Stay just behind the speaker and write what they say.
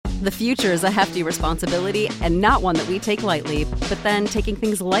The future is a hefty responsibility and not one that we take lightly, but then taking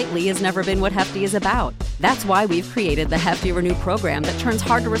things lightly has never been what Hefty is about. That's why we've created the Hefty Renew program that turns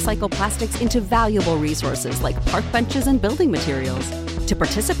hard-to-recycle plastics into valuable resources like park benches and building materials. To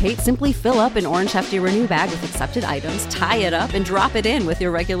participate, simply fill up an orange Hefty Renew bag with accepted items, tie it up, and drop it in with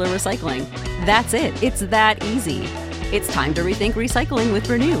your regular recycling. That's it. It's that easy. It's time to rethink recycling with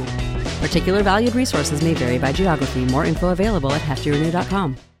Renew. Particular valued resources may vary by geography. More info available at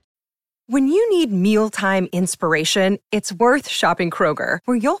heftyrenew.com. When you need mealtime inspiration, it's worth shopping Kroger,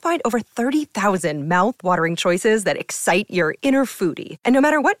 where you'll find over 30,000 mouth-watering choices that excite your inner foodie. And no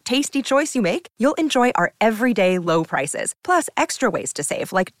matter what tasty choice you make, you'll enjoy our everyday low prices, plus extra ways to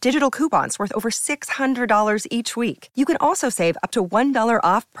save, like digital coupons worth over $600 each week. You can also save up to $1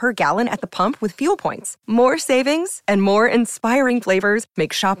 off per gallon at the pump with fuel points. More savings and more inspiring flavors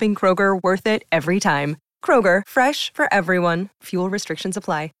make shopping Kroger worth it every time. Kroger, fresh for everyone. Fuel restrictions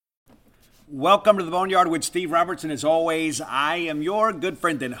apply. Welcome to the Boneyard with Steve Robertson. As always, I am your good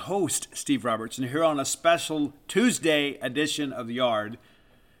friend and host, Steve Robertson, here on a special Tuesday edition of The Yard.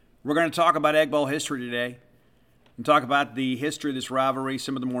 We're going to talk about Egg Bowl history today and talk about the history of this rivalry,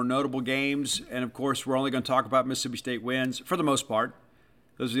 some of the more notable games, and of course, we're only going to talk about Mississippi State wins for the most part.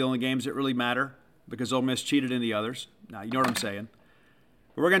 Those are the only games that really matter because Ole Miss cheated in the others. Now, you know what I'm saying.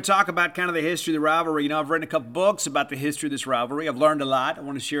 But we're going to talk about kind of the history of the rivalry. You know, I've written a couple books about the history of this rivalry. I've learned a lot. I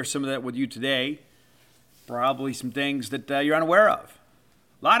want to share some of that with you today. Probably some things that you're unaware of.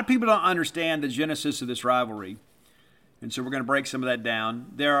 A lot of people don't understand the genesis of this rivalry. And so we're going to break some of that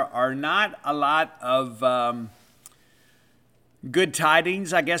down. There are not a lot of good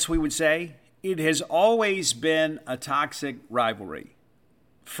tidings, I guess we would say. It has always been a toxic rivalry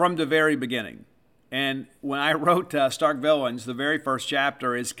from the very beginning. And when I wrote Stark Villains, the very first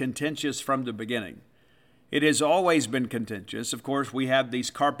chapter is contentious from the beginning. It has always been contentious. Of course, we have these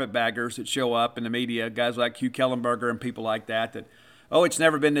carpetbaggers that show up in the media, guys like Hugh Kellenberger and people like that, oh, it's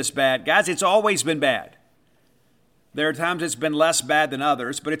never been this bad. Guys, it's always been bad. There are times it's been less bad than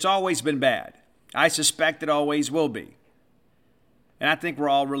others, but it's always been bad. I suspect it always will be. And I think we're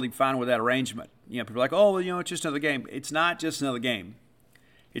all really fine with that arrangement. You know, people are like, oh, well, it's just another game. It's not just another game.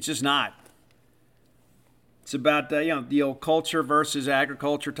 It's just not. It's about, the old culture versus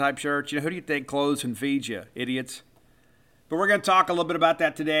agriculture type church. Who do you think clothes and feeds you, idiots? But we're going to talk a little bit about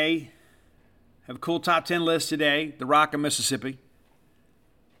that today. Have a cool top 10 list today. The Rock of Mississippi.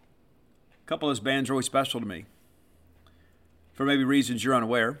 A couple of those bands are really special to me for maybe reasons you're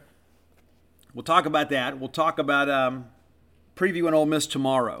unaware. We'll talk about that. We'll talk about previewing Ole Miss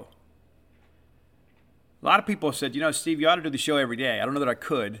tomorrow. A lot of people have said, Steve, you ought to do the show every day. I don't know that I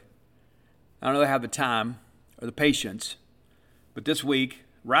could. I don't know that I have the time or the patience. But this week,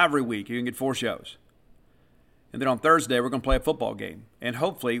 rivalry week, you can get 4 shows. And then on Thursday, we're going to play a football game. And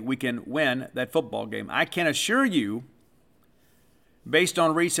hopefully we can win that football game. I can assure you, based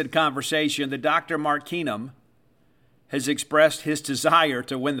on recent conversation, that Dr. Mark Keenum has expressed his desire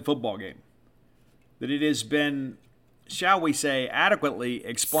to win the football game. That it has been, shall we say, adequately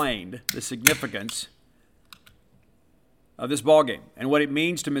explained, the significance of this ball game and what it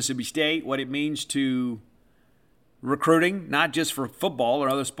means to Mississippi State, what it means to recruiting, not just for football or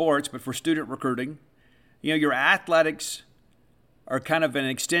other sports, but for student recruiting. Your athletics are kind of an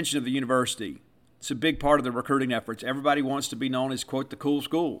extension of the university. It's a big part of the recruiting efforts. Everybody wants to be known as, quote, the cool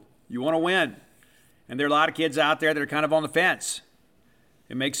school. You want to win. And there are a lot of kids out there that are kind of on the fence.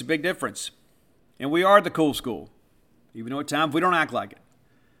 It makes a big difference. And we are the cool school, even though at times we don't act like it.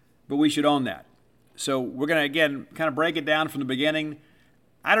 But we should own that. So we're going to, again, kind of break it down from the beginning.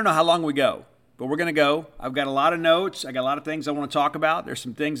 I don't know how long we go, but we're going to go. I've got a lot of notes. I got a lot of things I want to talk about. There's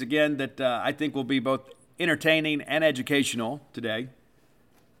some things, again, that I think will be both entertaining and educational today.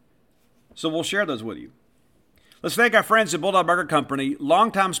 So we'll share those with you. Let's thank our friends at Bulldog Burger Company,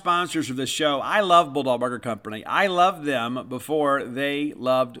 longtime sponsors of this show. I love Bulldog Burger Company. I loved them before they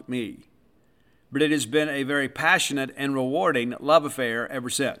loved me. But it has been a very passionate and rewarding love affair ever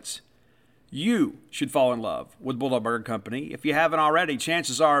since. You should fall in love with Bulldog Burger Company. If you haven't already,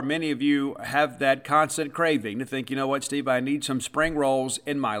 chances are many of you have that constant craving to think, you know what, Steve, I need some spring rolls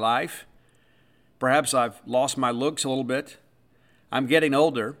in my life. Perhaps I've lost my looks a little bit. I'm getting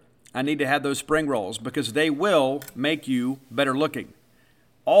older. I need to have those spring rolls because they will make you better looking.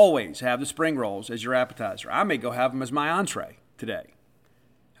 Always have the spring rolls as your appetizer. I may go have them as my entree today.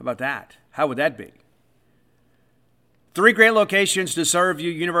 How about that? How would that be? 3 great locations to serve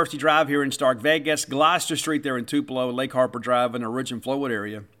you. University Drive here in Stark Vegas, Gloucester Street there in Tupelo, Lake Harper Drive in the Ridge and Flowood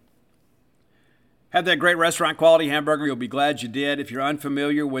area. Had that great restaurant quality hamburger. You'll be glad you did. If you're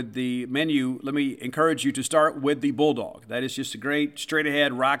unfamiliar with the menu, let me encourage you to start with the Bulldog. That is just a great,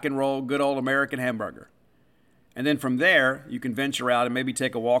 straight-ahead, rock and roll, good old American hamburger. And then from there, you can venture out and maybe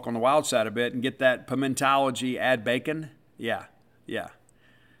take a walk on the wild side a bit and get that pimentology, add bacon. Yeah.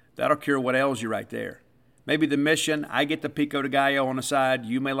 That'll cure what ails you right there. Maybe the Mission, I get the pico de gallo on the side.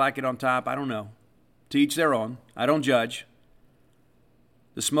 You may like it on top. I don't know. To each their own. I don't judge.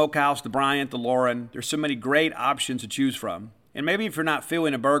 The Smokehouse, the Bryant, the Lauren. There's so many great options to choose from. And maybe if you're not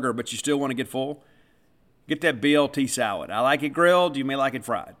feeling a burger but you still want to get full, get that BLT salad. I like it grilled. You may like it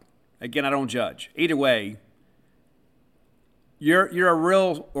fried. Again, I don't judge. Either way, you're a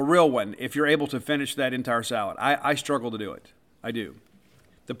real one if you're able to finish that entire salad. I struggle to do it. I do.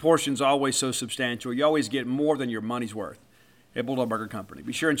 The portion's always so substantial. You always get more than your money's worth at Bulldog Burger Company.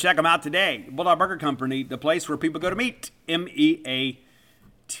 Be sure and check them out today. Bulldog Burger Company, the place where people go to meet. MEAT.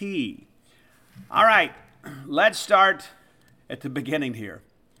 All right, let's start at the beginning here.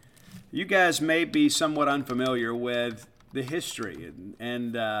 You guys may be somewhat unfamiliar with the history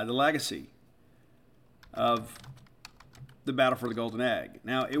and the legacy of the Battle for the Golden Egg.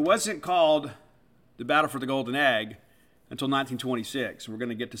 Now, it wasn't called the Battle for the Golden Egg until 1926. We're going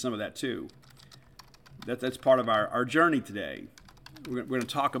to get to some of that too. That's part of our journey today. We're going to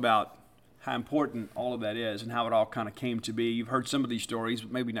talk about how important all of that is and how it all kind of came to be. You've heard some of these stories,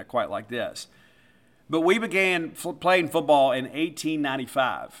 but maybe not quite like this. But we began playing football in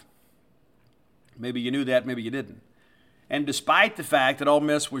 1895. Maybe you knew that, maybe you didn't. And despite the fact that Ole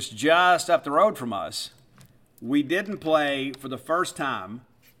Miss was just up the road from us, we didn't play for the first time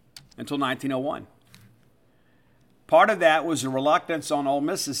until 1901. Part of that was a reluctance on Ole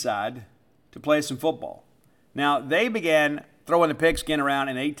Miss's side to play some football. Now, they began throwing the pigskin around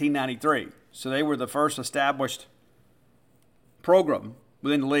in 1893. So they were the first established program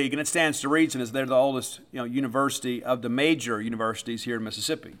within the league, and it stands to reason as they're the oldest university of the major universities here in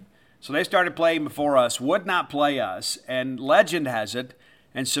Mississippi. So they started playing before us, would not play us, and legend has it,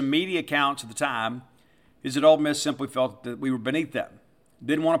 and some media accounts at the time, is that Ole Miss simply felt that we were beneath them,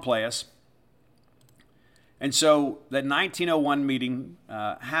 didn't want to play us. And so that 1901 meeting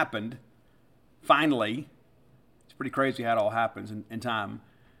happened, finally. It's pretty crazy how it all happens in time.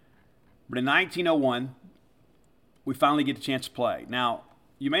 But in 1901, we finally get a chance to play. Now,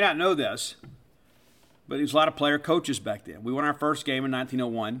 you may not know this, but there was a lot of player coaches back then. We won our first game in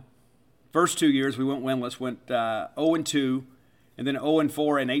 1901. First 2 years, we went winless, went 0-2, and then 0-4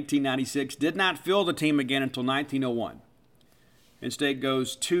 in 1896. Did not field the team again until 1901. And State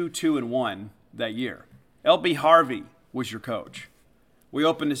goes 2-2-1 that year. L.B. Harvey was your coach. We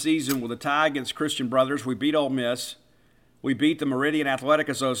opened the season with a tie against Christian Brothers. We beat Ole Miss. We beat the Meridian Athletic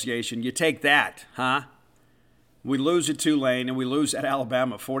Association. You take that, huh? We lose at Tulane, and we lose at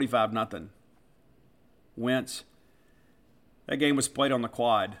Alabama 45-0. Wentz. That game was played on the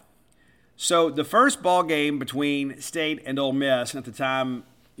quad. So the first ball game between State and Ole Miss, and at the time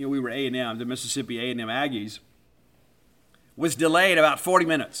we were A&M, the Mississippi A&M Aggies, was delayed about 40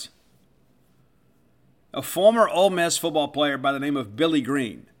 minutes. A former Ole Miss football player by the name of Billy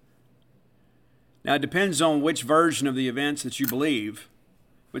Green. Now, it depends on which version of the events that you believe,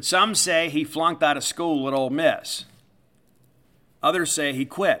 but some say he flunked out of school at Ole Miss. Others say he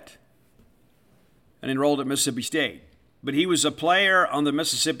quit and enrolled at Mississippi State. But he was a player on the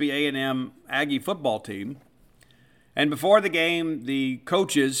Mississippi A&M Aggie football team. And before the game, the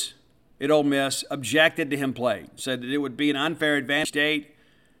coaches at Ole Miss objected to him playing, said that it would be an unfair advantage to State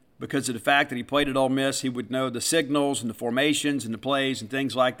because of the fact that he played at Ole Miss. He would know the signals and the formations and the plays and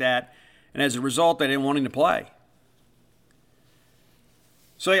things like that. And as a result, they didn't want him to play.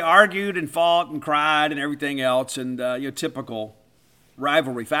 So they argued and fought and cried and everything else in typical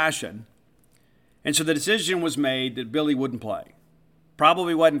rivalry fashion. And so the decision was made that Billy wouldn't play.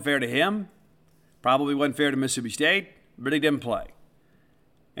 Probably wasn't fair to him. Probably wasn't fair to Mississippi State, but he didn't play.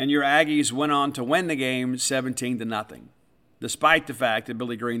 And your Aggies went on to win the game 17-0, despite the fact that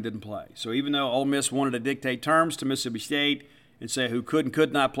Billy Green didn't play. So even though Ole Miss wanted to dictate terms to Mississippi State and say who could and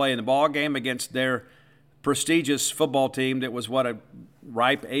could not play in the ball game against their prestigious football team that was, a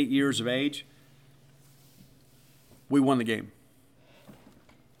ripe 8 years of age, we won the game.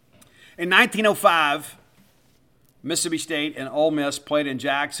 In 1905, Mississippi State and Ole Miss played in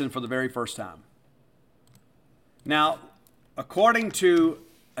Jackson for the very first time. Now, according to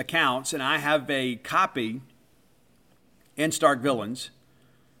accounts, and I have a copy in Stark Villains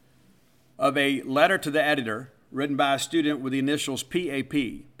of a letter to the editor written by a student with the initials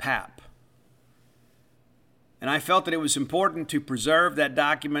PAP. And I felt that it was important to preserve that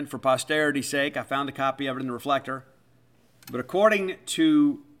document for posterity's sake. I found a copy of it in the Reflector. But according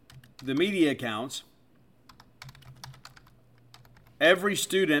to the media accounts, every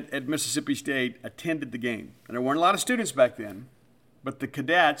student at Mississippi State attended the game. And there weren't a lot of students back then, but the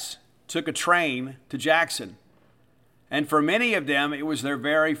cadets took a train to Jackson. And for many of them, it was their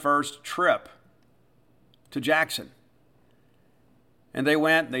very first trip to Jackson. And they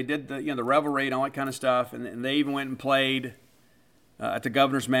went, they did the rivalry and all that kind of stuff, and they even went and played at the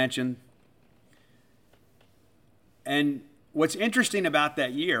governor's mansion. And what's interesting about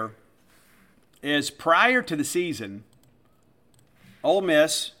that year is prior to the season, Ole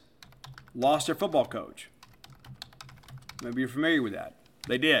Miss lost their football coach. Maybe you're familiar with that.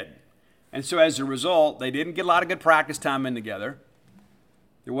 They did. And so as a result, they didn't get a lot of good practice time in together.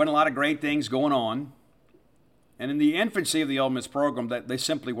 There wasn't a lot of great things going on. And in the infancy of the Ole Miss program, they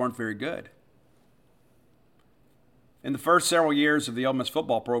simply weren't very good. In the first several years of the Ole Miss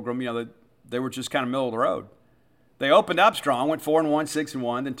football program, they were just kind of middle of the road. They opened up strong, went 4-1,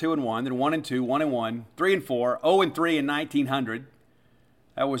 6-1, then 2-1, then 1-2, 1-1, 3-4, 0-3 in 1900.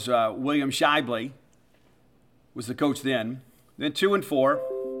 That was William Shibley was the coach then. Then 2-4.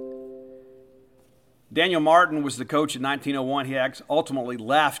 Daniel Martin was the coach in 1901. He ultimately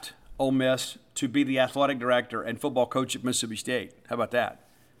left Ole Miss to be the athletic director and football coach at Mississippi State. How about that?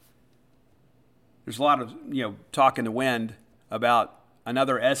 There's a lot of talk in the wind about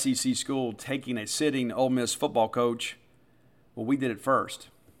another SEC school taking a sitting Ole Miss football coach. Well, we did it first.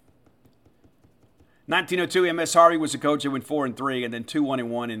 1902, M.S. Harvey was the coach. They went 4-3, and then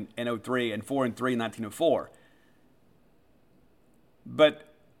 2-1-1 in 03, and 4-3 in 1904.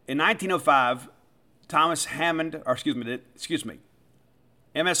 But in 1905,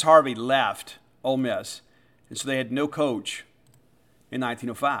 M.S. Harvey left Ole Miss, and so they had no coach in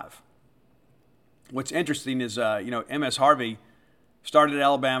 1905. What's interesting is, M.S. Harvey started at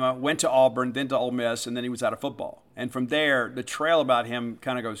Alabama, went to Auburn, then to Ole Miss, and then he was out of football. And from there, the trail about him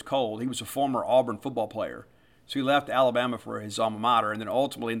kind of goes cold. He was a former Auburn football player. So he left Alabama for his alma mater and then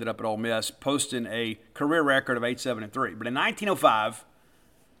ultimately ended up at Ole Miss, posting a career record of 8-7-3. But in 1905,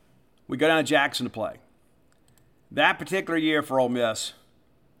 we go down to Jackson to play. That particular year for Ole Miss,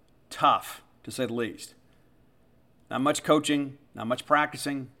 tough, to say the least. Not much coaching, not much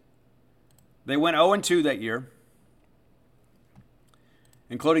practicing. They went 0-2 that year,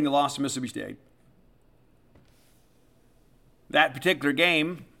 including the loss to Mississippi State. That particular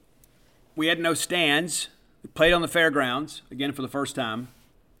game, we had no stands. We played on the fairgrounds, again for the first time.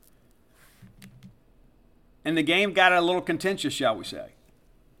 And the game got a little contentious, shall we say.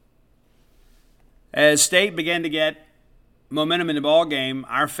 As State began to get momentum in the ball game,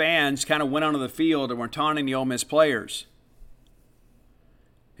 our fans kind of went onto the field and were taunting the Ole Miss players.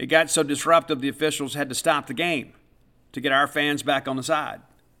 It got so disruptive, the officials had to stop the game to get our fans back on the side.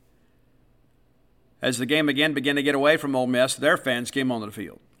 As the game again began to get away from Ole Miss, their fans came onto the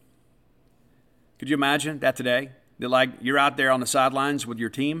field. Could you imagine that today? That you're out there on the sidelines with your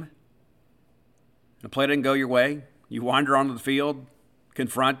team, and the play didn't go your way. You wander onto the field,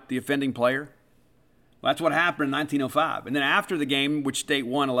 confront the offending player. Well, that's what happened in 1905. And then after the game, which State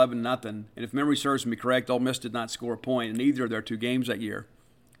won 11-0, and if memory serves me correct, Ole Miss did not score a point in either of their two games that year.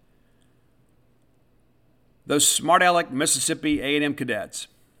 Those smart-aleck Mississippi A&M cadets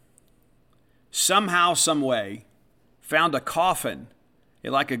somehow, some way, found a coffin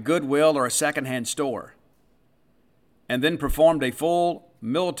at like a Goodwill or a secondhand store, and then performed a full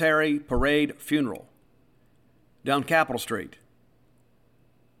military parade funeral down Capitol Street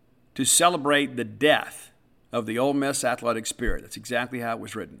to celebrate the death of the Ole Miss athletic spirit. That's exactly how it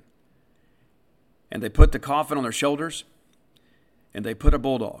was written. And they put the coffin on their shoulders, and they put a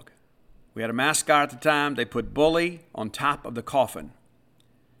bulldog. We had a mascot at the time. They put Bully on top of the coffin,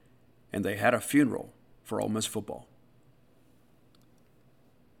 and they had a funeral for Ole Miss football.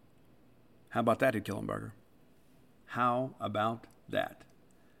 How about that, Hillenberger? How about that?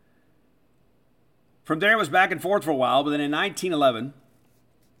 From there, it was back and forth for a while, but then in 1911,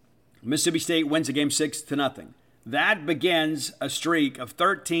 Mississippi State wins a game 6-0. That begins a streak of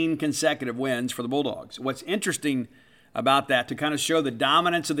 13 consecutive wins for the Bulldogs. What's interesting about that, to kind of show the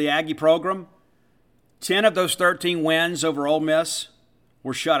dominance of the Aggie program, 10 of those 13 wins over Ole Miss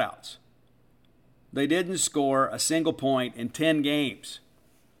were shutouts. They didn't score a single point in 10 games.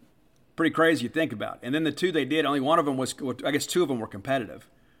 Pretty crazy to think about. And then the two they did, only one of them was, I guess two of them were competitive.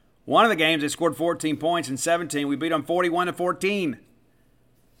 One of the games, they scored 14 points in 17. We beat them 41-14.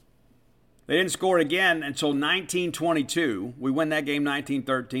 They didn't score again until 1922. We win that game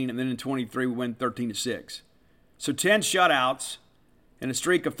 19-13, and then in 23 we win 13-6. So 10 shutouts and a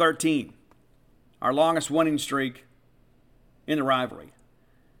streak of 13. Our longest winning streak in the rivalry.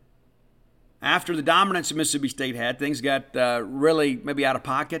 After the dominance that Mississippi State had, things got really maybe out of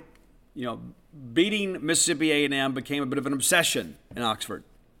pocket. beating Mississippi A&M became a bit of an obsession in Oxford.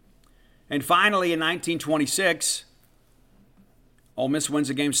 And finally, in 1926, Ole Miss wins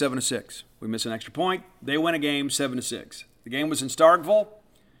the game 7-6. We miss an extra point. They win a game 7-6. The game was in Starkville.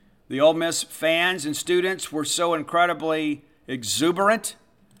 The Ole Miss fans and students were so incredibly exuberant.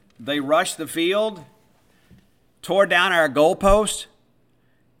 They rushed the field, tore down our goalpost,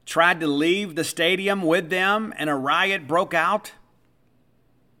 tried to leave the stadium with them, and a riot broke out.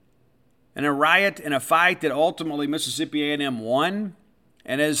 And a riot and a fight that ultimately Mississippi A&M won.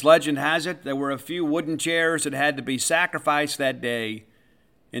 And as legend has it, there were a few wooden chairs that had to be sacrificed that day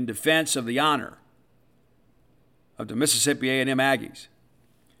in defense of the honor of the Mississippi A&M Aggies.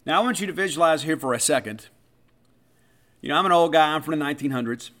 Now, I want you to visualize here for a second. I'm an old guy. I'm from the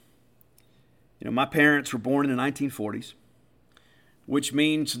 1900s. My parents were born in the 1940s, which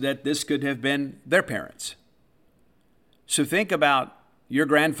means that this could have been their parents. So think about your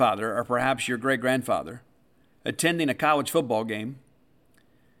grandfather, or perhaps your great-grandfather, attending a college football game,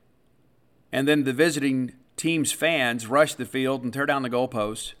 and then the visiting team's fans rush the field and tear down the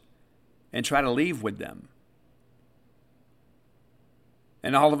goalposts and try to leave with them.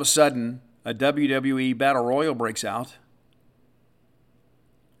 And all of a sudden, a WWE Battle Royal breaks out.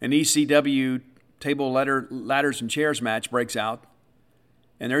 An ECW table ladders and chairs match breaks out.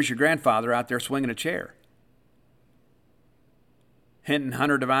 And there's your grandfather out there swinging a chair, hitting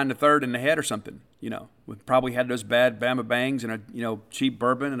Hunter Devine III in the head or something. Probably had those bad Bama bangs and a cheap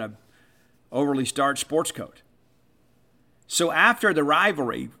bourbon and a overly starched sports coat. So after the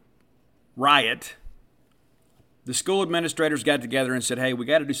rivalry riot, the school administrators got together and said, hey, we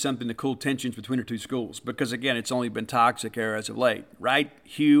got to do something to cool tensions between the two schools. Because, again, it's only been toxic here as of late. Right,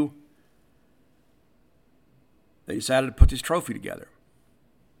 Hugh? They decided to put this trophy together.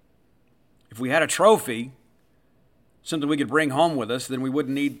 If we had a trophy, something we could bring home with us, then we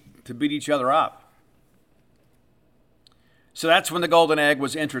wouldn't need to beat each other up. So that's when the Golden Egg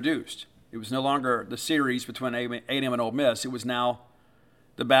was introduced. It was no longer the series between A&M and Ole Miss. It was now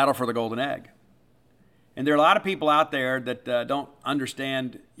the battle for the Golden Egg. And there are a lot of people out there that don't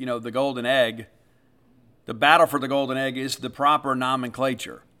understand, the Golden Egg. The battle for the Golden Egg is the proper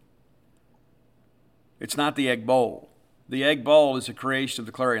nomenclature. It's not the Egg Bowl. The Egg Bowl is a creation of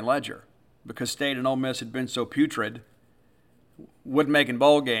the Clarion Ledger. Because State and Ole Miss had been so putrid, wouldn't making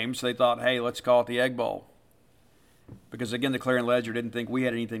bowl games, they thought, hey, let's call it the Egg Bowl. Because, again, the Clarion Ledger didn't think we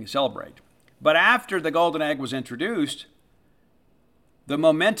had anything to celebrate. But after the Golden Egg was introduced, the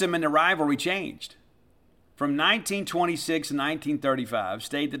momentum in the rivalry changed. From 1926 to 1935,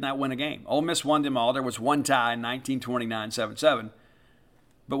 State did not win a game. Ole Miss won them all. There was one tie in 1929, 7-7.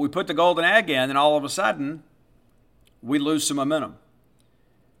 But we put the Golden Egg in, and all of a sudden, we lose some momentum.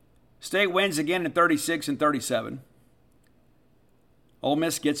 State wins again in 36 and 37. Ole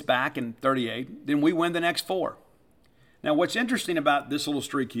Miss gets back in 38. Then we win the next four. Now, what's interesting about this little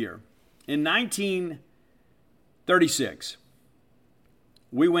streak here, in 1936,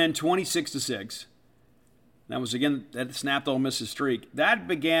 we win 26-6. That was, again, that snapped Ole Miss's streak. That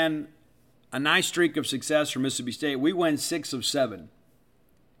began a nice streak of success for Mississippi State. We win 6 of 7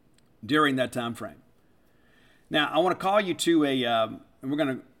 during that time frame. Now, I want to call you to and we're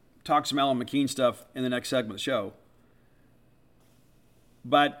going to talk some Ellen McKean stuff in the next segment of the show.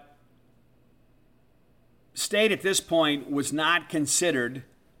 But State at this point was not considered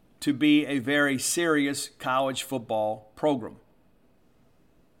to be a very serious college football program.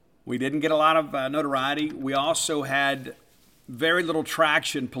 We didn't get a lot of notoriety. We also had very little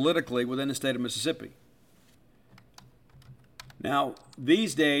traction politically within the state of Mississippi. Now,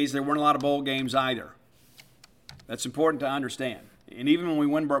 these days, there weren't a lot of bowl games either. That's important to understand. And even when we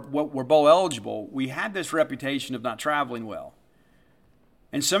were bowl eligible, we had this reputation of not traveling well.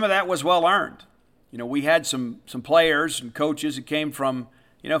 And some of that was well earned. We had some players and coaches that came from,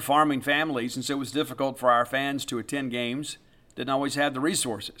 farming families, and so it was difficult for our fans to attend games. Didn't always have the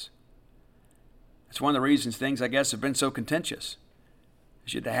resources. That's one of the reasons things, I guess, have been so contentious.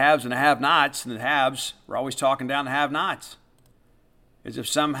 You had the haves and the have-nots, and the haves were always talking down the have-nots, as if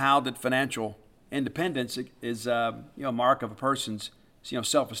somehow that financial independence is, a mark of a person's,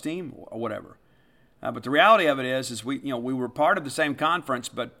 self-esteem or whatever. But the reality of it is we were part of the same conference,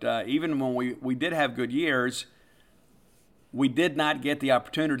 but even when we did have good years, we did not get the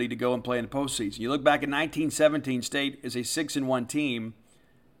opportunity to go and play in the postseason. You look back at 1917, State is a 6-1 team.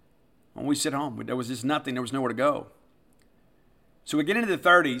 When we sit home, there was just nothing. There was nowhere to go. So we get into the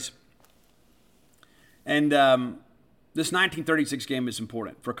 30s, and this 1936 game is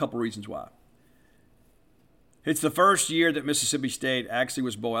important for a couple reasons why. It's the first year that Mississippi State actually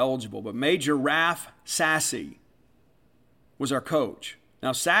was bowl eligible, but Major Ralph Sassy was our coach.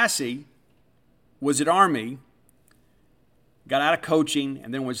 Now, Sassy was at Army, got out of coaching,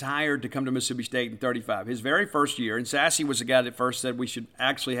 and then was hired to come to Mississippi State in 35. His very first year, and Sassy was the guy that first said we should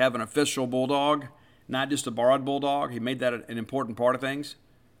actually have an official bulldog, not just a borrowed bulldog. He made that an important part of things.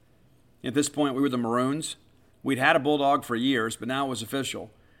 At this point, we were the Maroons. We'd had a bulldog for years, but now it was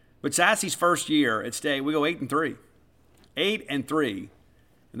official. But Sassy's first year at State, we go 8-3. 8-3,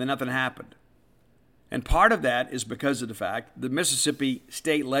 and then nothing happened. And part of that is because of the fact the Mississippi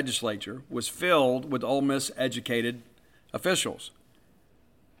State Legislature was filled with Ole Miss educated officials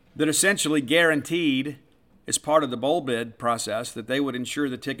that essentially guaranteed, as part of the bowl bid process, that they would ensure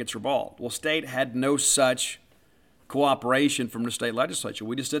the tickets were bought. Well, State had no such cooperation from the state legislature.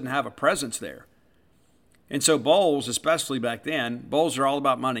 We just didn't have a presence there. And so bowls, especially back then, bowls are all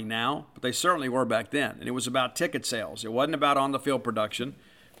about money now, but they certainly were back then. And it was about ticket sales. It wasn't about on-the-field production.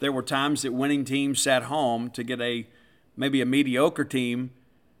 There were times that winning teams sat home to get maybe a mediocre team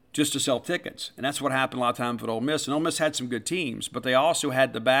just to sell tickets. And that's what happened a lot of times with Ole Miss. And Ole Miss had some good teams, but they also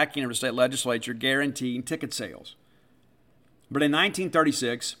had the backing of the state legislature guaranteeing ticket sales. But in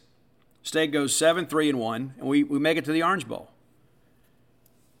 1936, State goes 7-3-1, and we make it to the Orange Bowl.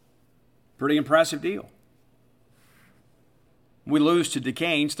 Pretty impressive deal. We lose to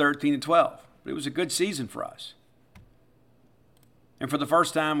Duquesne's 13-12, but it was a good season for us. And for the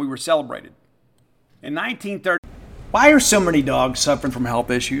first time, we were celebrated. In 1930, why are so many dogs suffering from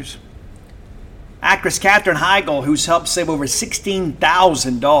health issues? Actress Katherine Heigl, who's helped save over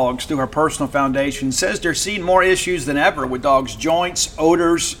 16,000 dogs through her personal foundation, says they're seeing more issues than ever with dogs' joints,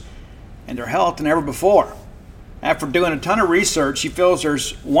 odors, and their health than ever before. After doing a ton of research, she feels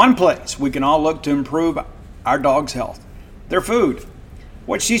there's one place we can all look to improve our dog's health: their food.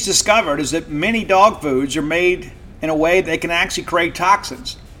 What she's discovered is that many dog foods are made in a way they can actually create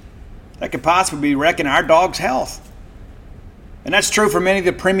toxins that could possibly be wrecking our dog's health. And that's true for many of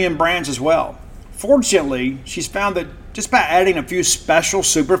the premium brands as well. Fortunately, she's found that just by adding a few special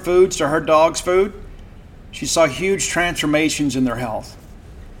superfoods to her dog's food, she saw huge transformations in their health.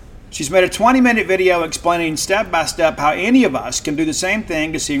 She's made a 20-minute video explaining step-by-step how any of us can do the same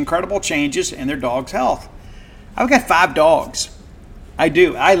thing to see incredible changes in their dog's health. I've got 5 dogs. I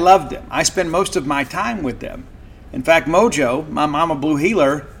do. I love them. I spend most of my time with them. In fact, Mojo, my Mama Blue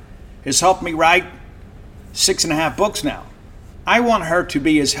Heeler, has helped me write 6.5 books now. I want her to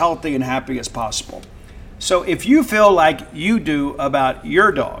be as healthy and happy as possible. So if you feel like you do about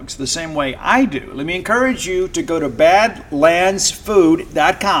your dogs the same way I do, let me encourage you to go to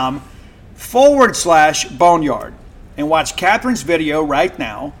badlandsfood.com/boneyard and watch Catherine's video right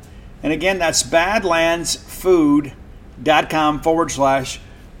now. And again, that's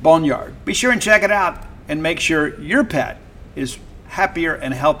badlandsfood.com/boneyard. Be sure and check it out and make sure your pet is happier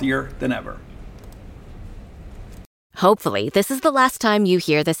and healthier than ever. Hopefully, this is the last time you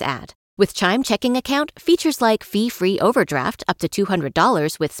hear this ad. With Chime Checking Account, features like fee-free overdraft up to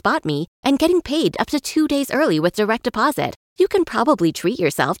 $200 with SpotMe and getting paid up to 2 days early with direct deposit, you can probably treat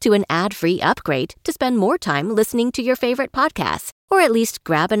yourself to an ad-free upgrade to spend more time listening to your favorite podcasts, or at least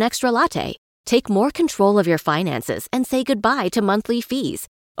grab an extra latte. Take more control of your finances and say goodbye to monthly fees.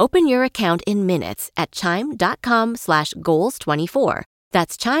 Open your account in minutes at chime.com/goals24.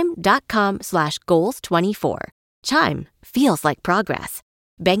 That's chime.com/goals24. Chime feels like progress.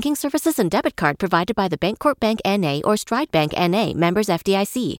 Banking services and debit card provided by the Bancorp Bank N.A. or Stride Bank N.A. members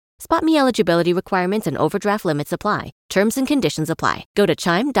FDIC. SpotMe eligibility requirements and overdraft limits apply. Terms and conditions apply. Go to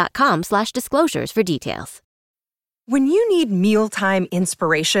chime.com/disclosures for details. When you need mealtime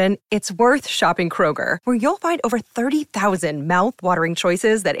inspiration, it's worth shopping Kroger, where you'll find over 30,000 mouth-watering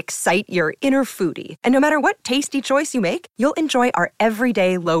choices that excite your inner foodie. And no matter what tasty choice you make, you'll enjoy our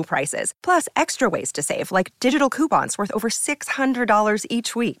everyday low prices, plus extra ways to save, like digital coupons worth over $600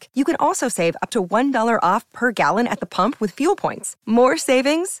 each week. You can also save up to $1 off per gallon at the pump with fuel points. More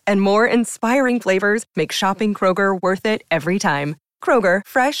savings and more inspiring flavors make shopping Kroger worth it every time. Kroger,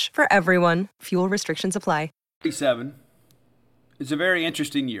 fresh for everyone. Fuel restrictions apply. 37. It's a very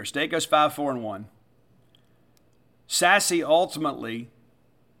interesting year. State goes 5-4-1. Sassy ultimately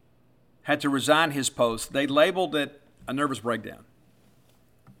had to resign his post. They labeled it a nervous breakdown.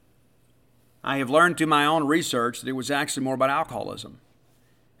 I have learned through my own research that it was actually more about alcoholism,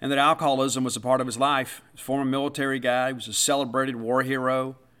 and that alcoholism was a part of his life. He was a former military guy. He was a celebrated war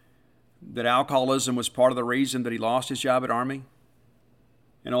hero. That alcoholism was part of the reason that he lost his job at Army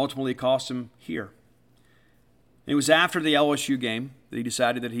and ultimately cost him here. It was after the LSU game that he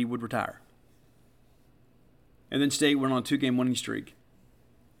decided that he would retire. And then State went on a 2-game winning streak.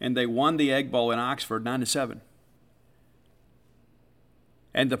 And they won the Egg Bowl in Oxford 9-7.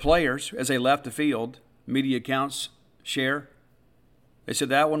 And the players, as they left the field, media accounts share, They said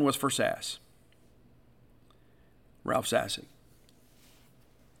that one was for Sass. Ralph Sassy.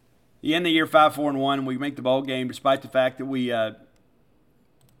 You end the year 5-4-1, and we make the bowl game despite the fact that we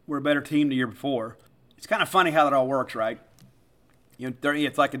were a better team the year before. It's kind of funny how that all works, right?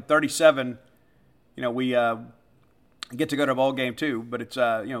 It's like in 37, we get to go to a bowl game too. But it's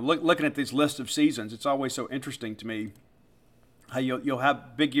looking at this list of seasons, it's always so interesting to me how you'll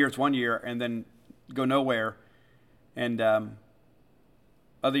have big years one year and then go nowhere, and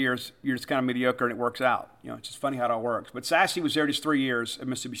other years you're just kind of mediocre and it works out. It's just funny how it all works. But Sassy was there just 3 years at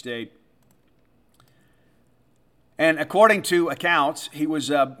Mississippi State. And according to accounts, he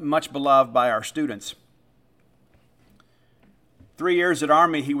was much beloved by our students. 3 years at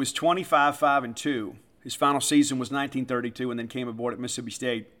Army, he was 25-5-2. His final season was 1932, and then came aboard at Mississippi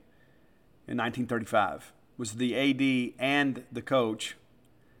State in 1935. Was the AD and the coach.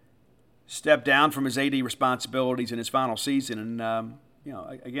 Stepped down from his AD responsibilities in his final season, and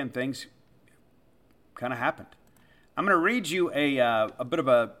again, things kind of happened. I'm going to read you a bit of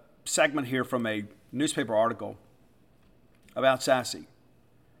a segment here from a newspaper article about Sassy.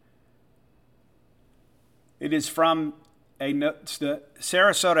 It is from the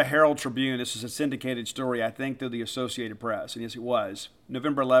Sarasota Herald Tribune. This is a syndicated story, I think, through the Associated Press. And yes, it was.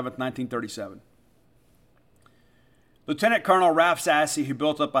 November 11th, 1937. Lieutenant Colonel Ralph Sassy, who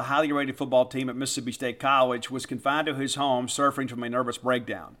built up a highly rated football team at Mississippi State College, was confined to his home suffering from a nervous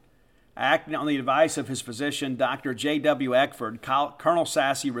breakdown. Acting on the advice of his physician, Dr. J.W. Eckford, Colonel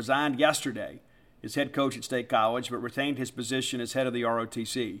Sassy resigned yesterday as head coach at State College, but retained his position as head of the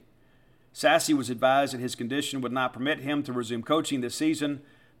ROTC. Sassy was advised that his condition would not permit him to resume coaching this season,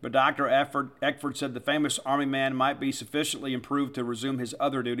 but Dr. Eckford said the famous Army man might be sufficiently improved to resume his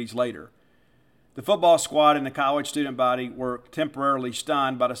other duties later. The football squad and the college student body were temporarily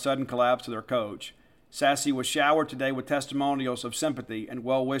stunned by the sudden collapse of their coach. Sassy was showered today with testimonials of sympathy and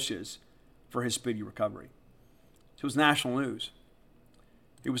well wishes for his speedy recovery. So it was national news.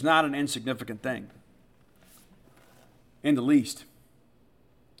 It was not an insignificant thing, in the least.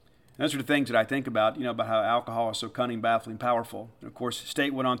 And those are the things that I think about, about how alcohol is so cunning, baffling, powerful. And of course,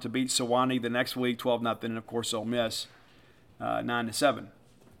 State went on to beat Sewanee the next week, 12-0, and of course, Ole Miss, 9-7.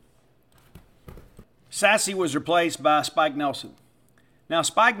 Sassy was replaced by Spike Nelson. Now,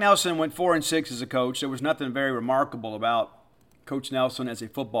 Spike Nelson went 4-6 as a coach. There was nothing very remarkable about Coach Nelson as a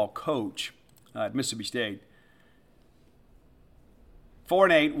football coach at Mississippi State.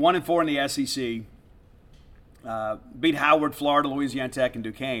 4-8, 1-4 in the SEC. Beat Howard, Florida, Louisiana Tech, and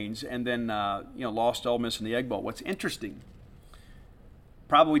Duquesne's, and then lost to Ole Miss in the Egg Bowl. What's interesting,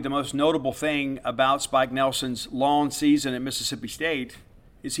 probably the most notable thing about Spike Nelson's long season at Mississippi State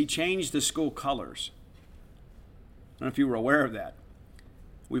is he changed the school colors. I don't know if you were aware of that.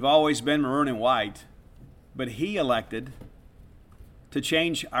 We've always been maroon and white, but he elected to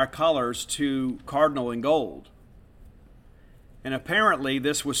change our colors to cardinal and gold. And apparently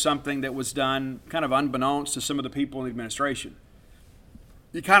this was something that was done kind of unbeknownst to some of the people in the administration.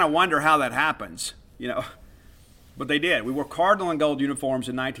 You kind of wonder how that happens, But they did. We wore cardinal and gold uniforms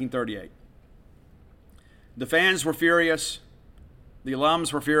in 1938. The fans were furious. The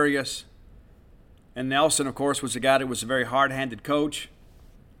alums were furious. And Nelson, of course, was a guy that was a very hard-handed coach.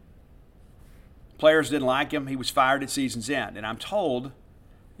 Players didn't like him. He was fired at season's end. And I'm told,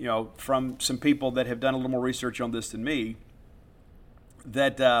 from some people that have done a little more research on this than me,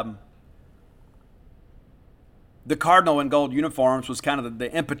 that the cardinal and gold uniforms was kind of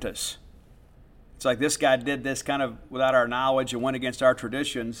the impetus. It's like this guy did this kind of without our knowledge and went against our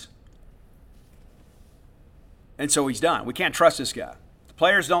traditions. And so he's done. We can't trust this guy. The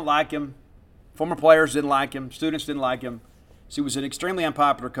players don't like him. Former players didn't like him. Students didn't like him. So he was an extremely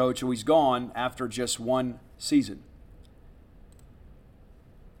unpopular coach who he's gone after just one season.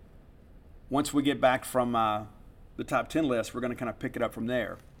 Once we get back from the top 10 list, we're going to kind of pick it up from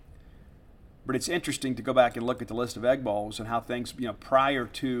there. But it's interesting to go back and look at the list of Egg Bowls and how things, prior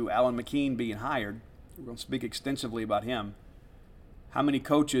to Alan McKean being hired, we're going to speak extensively about him, how many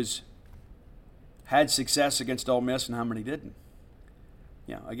coaches had success against Ole Miss and how many didn't.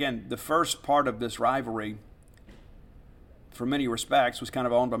 Again, the first part of this rivalry, for many respects, was kind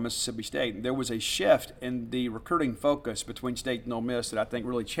of owned by Mississippi State. And there was a shift in the recruiting focus between State and Ole Miss that I think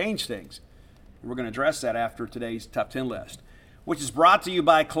really changed things. We're going to address that after today's top 10 list, which is brought to you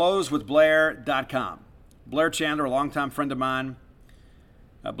by CloseWithBlair.com. Blair Chandler, a longtime friend of mine.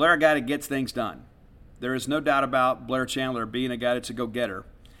 Blair, a guy that gets things done. There is no doubt about Blair Chandler being a guy that's a go-getter.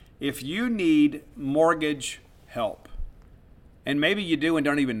 If you need mortgage help, and maybe you do and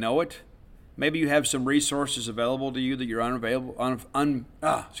don't even know it, maybe you have some resources available to you that you're unaware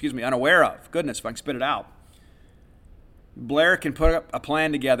of. Goodness, if I can spit it out. Blair can put up a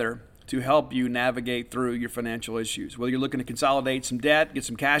plan together to help you navigate through your financial issues. Whether you're looking to consolidate some debt, get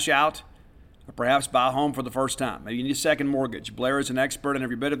some cash out, or perhaps buy a home for the first time. Maybe you need a second mortgage. Blair is an expert in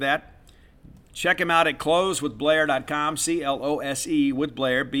every bit of that. Check him out at closewithblair.com, C-L-O-S-E with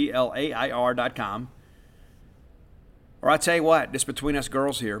Blair, B-L-A-I-R.com. Or I tell you what, just between us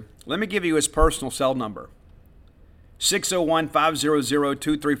girls here, let me give you his personal cell number.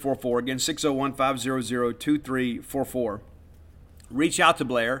 601-500-2344. Again, 601-500-2344. Reach out to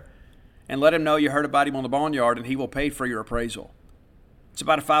Blair and let him know you heard about him on the Boneyard, and he will pay for your appraisal. It's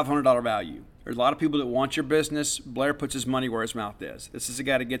about a $500 value. There's a lot of people that want your business. Blair puts his money where his mouth is. This is a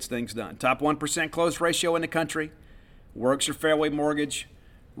guy that gets things done. Top 1% close ratio in the country. Works for Fairway Mortgage.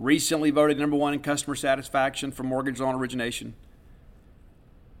 Recently voted number 1 in customer satisfaction for mortgage loan origination.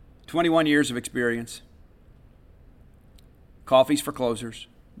 21 years of experience. Coffees for closers.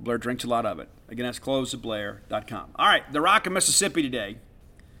 Blair drinks a lot of it. Again, that's closewithblair.com. All right, the Rock of Mississippi today.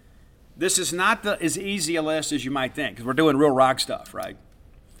 This is not as easy a list as you might think, because we're doing real rock stuff, right?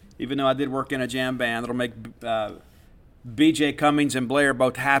 Even though I did work in a jam band that'll make B.J. Cummings and Blair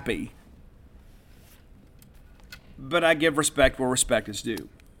both happy. But I give respect where respect is due.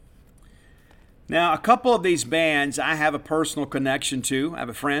 Now, a couple of these bands I have a personal connection to. I have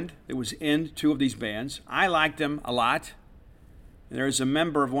a friend that was in 2 of these bands. I liked them a lot. And there's a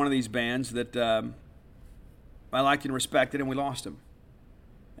member of one of these bands that I liked and respected, and we lost him.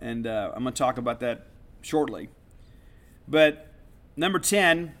 And I'm going to talk about that shortly. But number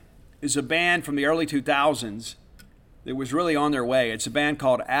 10 is a band from the early 2000s that was really on their way. It's a band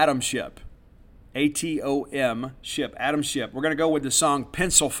called Atom Ship. A-T-O-M, Ship, Atom Ship. We're going to go with the song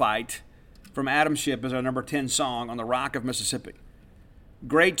Pencil Fight from Atom Ship as our number 10 song on the Rock of Mississippi.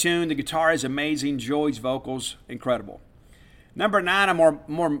 Great tune. The guitar is amazing. Joey's vocals, incredible. Number 9, a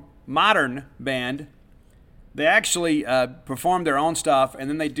more modern band. They actually perform their own stuff, and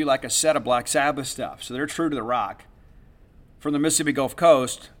then they do like a set of Black Sabbath stuff. So they're true to the rock. From the Mississippi Gulf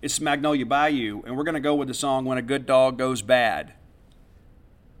Coast, it's Magnolia Bayou, and we're going to go with the song When a Good Dog Goes Bad.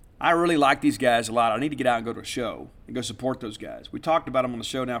 I really like these guys a lot. I need to get out and go to a show and go support those guys. We talked about them on the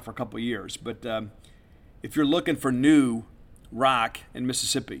show now for a couple of years, but if you're looking for new rock in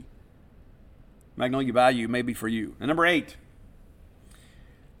Mississippi, Magnolia Bayou may be for you. And number 8,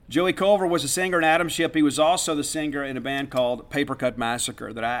 Joey Culver was a singer in Atom Ship. He was also the singer in a band called Paper Cut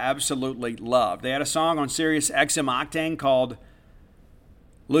Massacre that I absolutely loved. They had a song on Sirius XM Octane called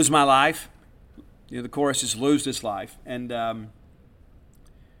Lose My Life. The chorus is Lose This Life. And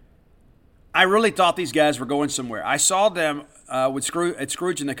I really thought these guys were going somewhere. I saw them at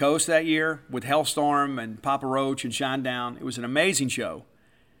Scrooge and the Coast that year with Hellstorm and Papa Roach and Shinedown. It was an amazing show.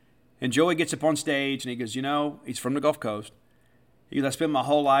 And Joey gets up on stage and he goes, he's from the Gulf Coast. He goes, I spent my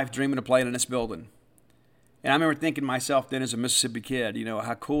whole life dreaming of playing in this building. And I remember thinking to myself then as a Mississippi kid,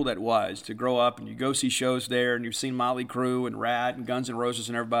 how cool that was to grow up and you go see shows there and you've seen Motley Crue and Rat and Guns N' Roses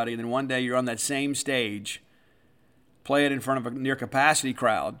and everybody. And then one day you're on that same stage playing in front of a near capacity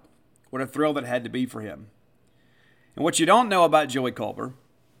crowd. What a thrill that had to be for him. And what you don't know about Joey Culver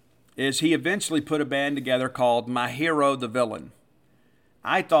is he eventually put a band together called My Hero the Villain.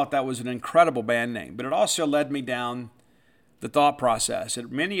 I thought that was an incredible band name, but it also led me down the thought process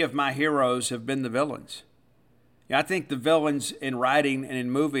that many of my heroes have been the villains. I think the villains in writing and in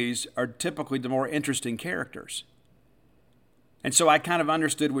movies are typically the more interesting characters. And so I kind of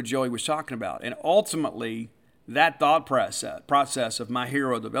understood what Joey was talking about. And ultimately, that thought process of My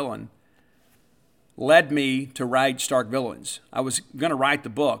Hero the Villain led me to write Stark Villains. I was going to write the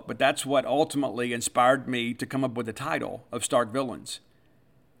book, but that's what ultimately inspired me to come up with the title of Stark Villains.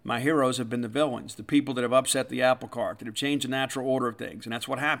 My heroes have been the villains, the people that have upset the apple cart, that have changed the natural order of things. And that's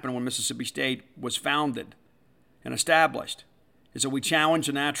what happened when Mississippi State was founded and established, is that we challenged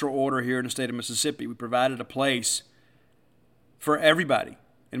the natural order here in the state of Mississippi. We provided a place for everybody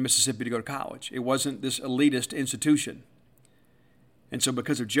in Mississippi to go to college. It wasn't this elitist institution. And so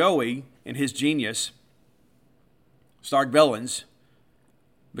because of Joey and his genius, Stark Villains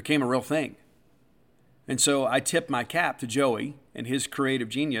became a real thing. And so I tip my cap to Joey and his creative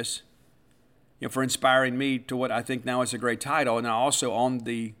genius, for inspiring me to what I think now is a great title, and also on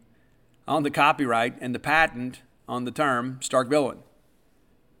the copyright and the patent on the term Stark Villain.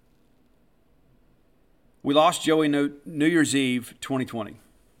 We lost Joey New Year's Eve 2020.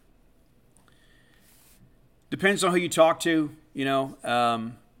 Depends on who you talk to, and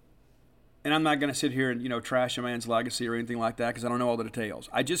I'm not going to sit here and, trash a man's legacy or anything like that because I don't know all the details.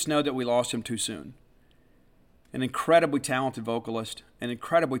 I just know that we lost him too soon. An incredibly talented vocalist, an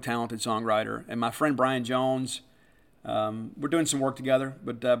incredibly talented songwriter. And my friend Brian Jones, We're doing some work together,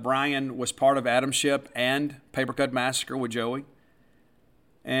 but Brian was part of Adam's Ship and Paper Cut Massacre with Joey.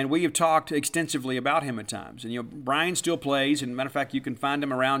 And we have talked extensively about him at times. And, Brian still plays. And matter of fact, you can find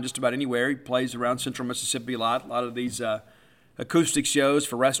him around just about anywhere. He plays around Central Mississippi a lot of these acoustic shows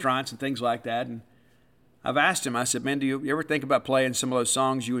for restaurants and things like that. And I've asked him, I said, man, do you ever think about playing some of those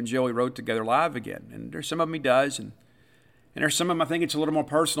songs you and Joey wrote together live again? And there's some of them he does. And there's some of them I think it's a little more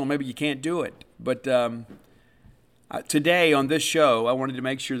personal. Maybe you can't do it. But today on this show, I wanted to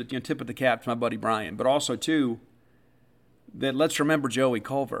make sure that, tip of the cap to my buddy Brian. But also, too, that let's remember Joey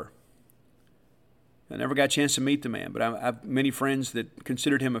Culver. I never got a chance to meet the man, but I have many friends that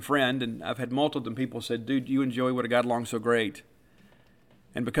considered him a friend, and I've had multiple people said, dude, you and Joey would have got along so great.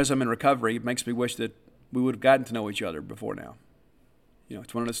 And because I'm in recovery, it makes me wish that we would have gotten to know each other before now.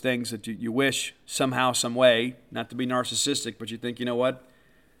 It's one of those things that you wish somehow, some way, not to be narcissistic, but you think, you know what?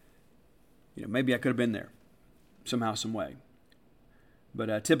 Maybe I could have been there somehow, some way.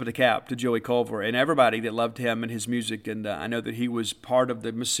 But tip of the cap to Joey Culver and everybody that loved him and his music. And I know that he was part of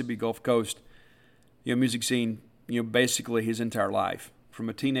the Mississippi Gulf Coast, music scene, basically his entire life, from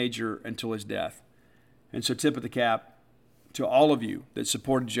a teenager until his death. And so tip of the cap to all of you that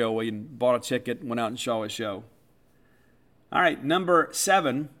supported Joey and bought a ticket and went out and saw his show. All right, number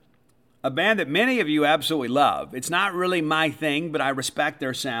 7, a band that many of you absolutely love. It's not really my thing, but I respect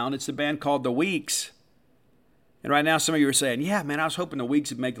their sound. It's the band called The Weeks. And right now, some of you are saying, yeah, man, I was hoping the Weeks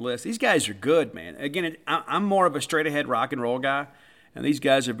would make the list. These guys are good, man. Again, I'm more of a straight-ahead rock and roll guy, and these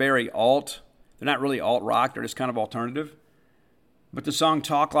guys are very alt. They're not really alt-rock. They're just kind of alternative. But the song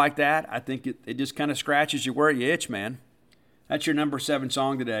Talk Like That, I think it just kind of scratches you where you itch, man. That's your number 7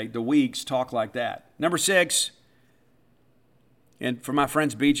 song today, The Weeks, Talk Like That. Number 6, and for my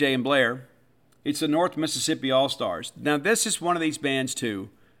friends BJ and Blair, it's the North Mississippi All-Stars. Now, this is one of these bands, too.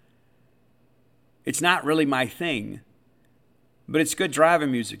 It's not really my thing, but it's good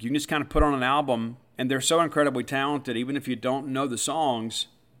driving music. You can just kind of put on an album, and they're so incredibly talented. Even if you don't know the songs,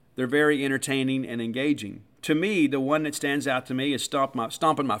 they're very entertaining and engaging. To me, the one that stands out to me is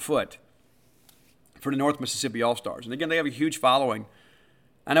Stomping My Foot for the North Mississippi All-Stars. And again, they have a huge following.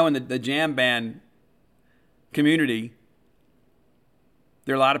 I know in the jam band community,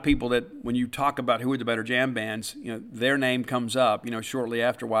 there are a lot of people that when you talk about who are the better jam bands, their name comes up, shortly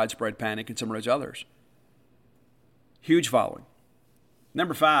after Widespread Panic and some of those others. Huge following.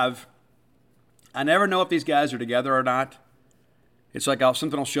 Number 5, I never know if these guys are together or not. It's like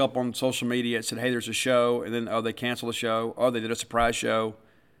something will show up on social media. It said, hey, there's a show, and then, they canceled the show. They did a surprise show.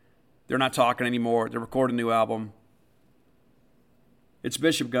 They're not talking anymore. They're recording a new album. It's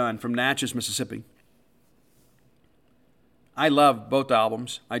Bishop Gunn from Natchez, Mississippi. I love both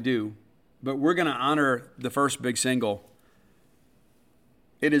albums. I do. But we're going to honor the first big single.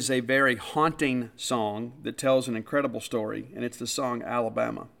 It is a very haunting song that tells an incredible story, and it's the song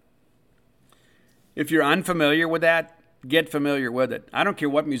Alabama. If you're unfamiliar with that, get familiar with it. I don't care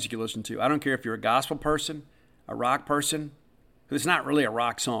what music you listen to. I don't care if you're a gospel person, a rock person. It's not really a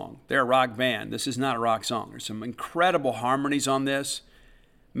rock song. They're a rock band. This is not a rock song. There's some incredible harmonies on this.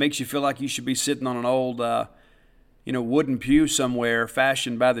 Makes you feel like you should be sitting on an old wooden pew somewhere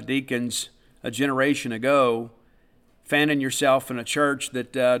fashioned by the deacons a generation ago, fanning yourself in a church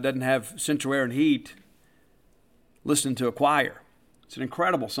that doesn't have central air and heat, listening to a choir. It's an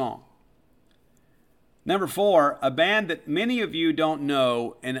incredible song. Number 4, a band that many of you don't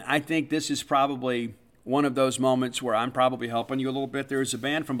know, and I think this is probably one of those moments where I'm probably helping you a little bit. There's a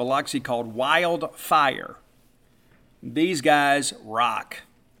band from Biloxi called Wildfire. These guys rock.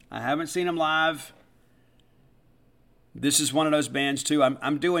 I haven't seen them live. This is one of those bands, too.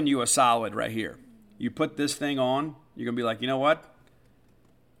 I'm doing you a solid right here. You put this thing on, you're going to be like, you know what?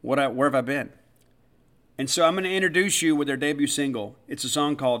 Where have I been? And so I'm going to introduce you with their debut single. It's a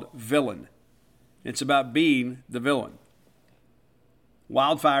song called Villain. It's about being the villain.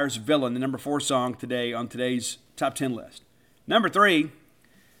 Wildfire's Villain, the number 4 song today on today's top 10 list. Number 3,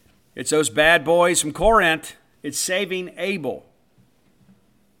 it's those bad boys from Corinth. It's Saving Abel.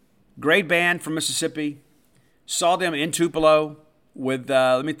 Great band from Mississippi. Saw them in Tupelo with,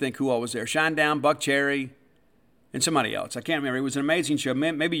 let me think who all was there. Shinedown, Buck Cherry, and somebody else. I can't remember. It was an amazing show.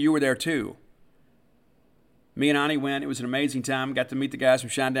 Maybe you were there too. Me and Ani went. It was an amazing time. Got to meet the guys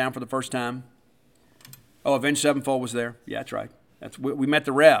from Shinedown for the first time. Oh, Avenged Sevenfold was there. Yeah, that's right. We met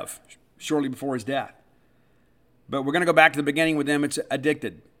the Rev shortly before his death. But we're going to go back to the beginning with them. It's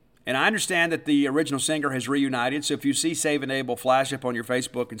Addicted. And I understand that the original singer has reunited. So if you see Saving Abel flash up on your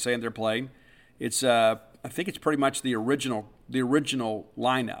Facebook and saying they're playing, it's I think it's pretty much the original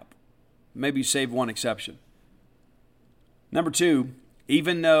lineup. Maybe save one exception. Number 2,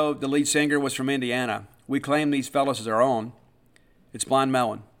 even though the lead singer was from Indiana, we claim these fellas as our own. It's Blind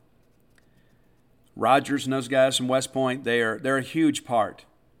Melon. Rogers and those guys from West Point, they're a huge part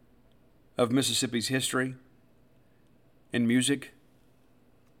of Mississippi's history and music.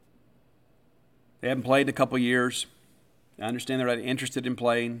 They haven't played in a couple years. I understand they're not interested in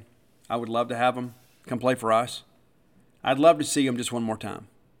playing. I would love to have them come play for us. I'd love to see them just one more time.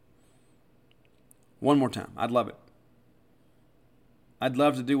 One more time. I'd love it. I'd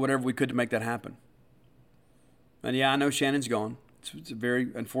love to do whatever we could to make that happen. And yeah, I know Shannon's gone. It's a very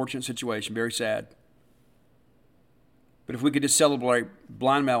unfortunate situation, very sad. But if we could just celebrate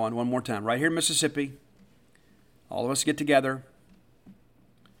Blind Melon one more time, right here in Mississippi, all of us get together,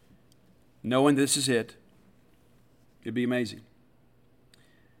 knowing this is it, it'd be amazing.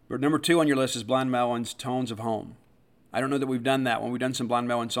 But number 2 on your list is Blind Melon's Tones of Home. I don't know that we've done that one. We've done some Blind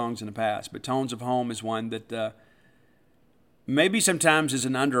Melon songs in the past, but Tones of Home is one that maybe sometimes is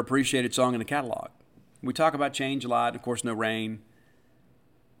an underappreciated song in the catalog. We talk about change a lot, of course, No Rain.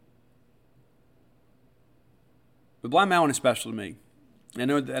 But Blind Melon is special to me. I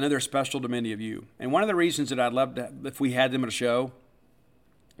know they're special to many of you. And one of the reasons that I'd love to, if we had them at a show,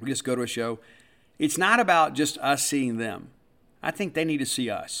 we just go to a show, it's not about just us seeing them. I think they need to see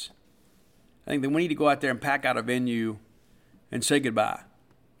us. I think that we need to go out there and pack out a venue and say goodbye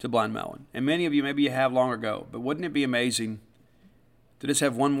to Blind Melon. And many of you, maybe you have long ago, but wouldn't it be amazing to just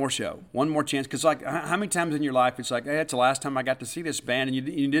have one more show, one more chance? Because like, how many times in your life it's like, hey, that's the last time I got to see this band, and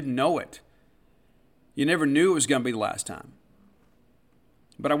you didn't know it. You never knew it was going to be the last time.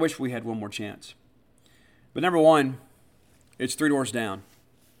 But I wish we had one more chance. But number 1, it's Three Doors Down.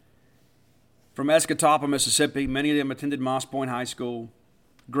 From Escatawpa, Mississippi. Many of them attended Moss Point High School.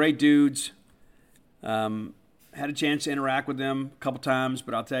 Great dudes. Had a chance to interact with them a couple times,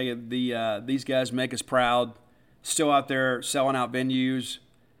 but I'll tell you, these guys make us proud. Still out there selling out venues.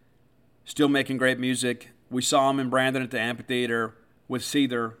 Still making great music. We saw them in Brandon at the amphitheater with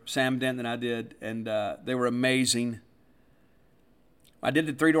Seether, Sam Denton and I did, and they were amazing. I did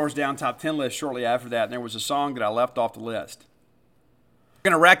the Three Doors Down top 10 list shortly after that, and there was a song that I left off the list. We're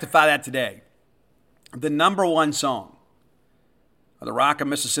going to rectify that today. The number 1 song of the Rock of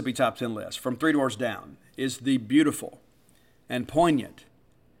Mississippi top 10 list from Three Doors Down is the beautiful and poignant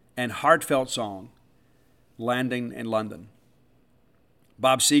and heartfelt song, Landing in London.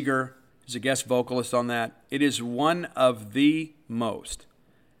 Bob Seger is a guest vocalist on that. It is one of the most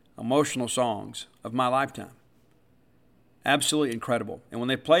emotional songs of my lifetime. Absolutely incredible. And when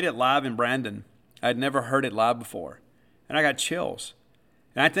they played it live in Brandon, I'd never heard it live before. And I got chills.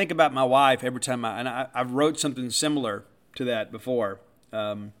 And I think about my wife every time I wrote something similar to that before.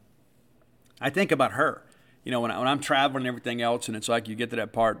 I think about her. You know, when I'm traveling and everything else, and it's like you get to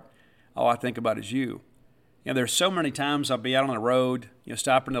that part, all I think about is you. You know, there's so many times I'll be out on the road, you know,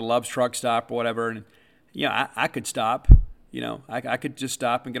 stopping at a Love's truck stop or whatever, and, you know, I could stop. You know, I could just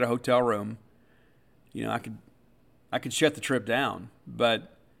stop and get a hotel room. You know, I could shut the trip down,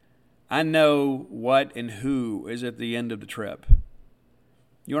 but I know what and who is at the end of the trip.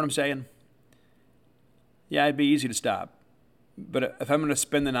 You know what I'm saying? Yeah, it'd be easy to stop. But if I'm going to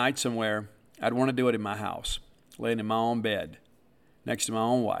spend the night somewhere, I'd want to do it in my house, laying in my own bed, next to my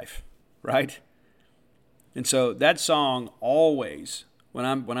own wife, right? And so that song always, when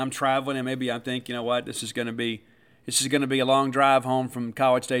I'm traveling and maybe I think, you know what, this is going to be a long drive home from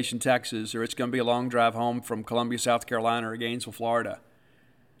College Station, Texas, or it's going to be a long drive home from Columbia, South Carolina, or Gainesville, Florida.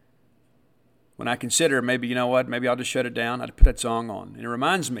 When I consider maybe, you know what, maybe I'll just shut it down, I'd put that song on. And it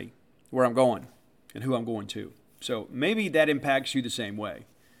reminds me where I'm going and who I'm going to. So maybe that impacts you the same way.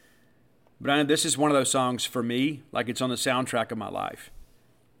 But I know this is one of those songs for me, like it's on the soundtrack of my life.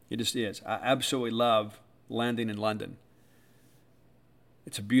 It just is. I absolutely love Landing in London.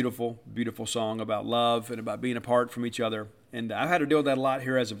 It's a beautiful, beautiful song about love and about being apart from each other. And I've had to deal with that a lot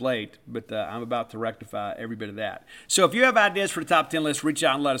here as of late, but I'm about to rectify every bit of that. So if you have ideas for the top 10 list, reach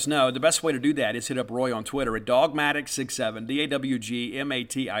out and let us know. The best way to do that is hit up Roy on Twitter at Dogmatic67,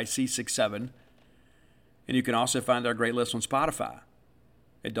 DAWGMATIC 67. And you can also find our great list on Spotify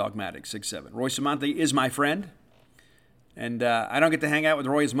at Dogmatic67. Roy Samanthi is my friend. And I don't get to hang out with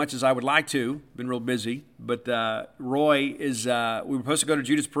Roy as much as I would like to. Been real busy. But Roy is, we were supposed to go to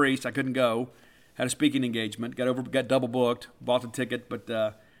Judas Priest. I couldn't go. Had a speaking engagement. Got double booked. Bought the ticket.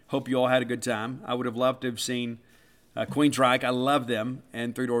 But hope you all had a good time. I would have loved to have seen Queensryche. I love them.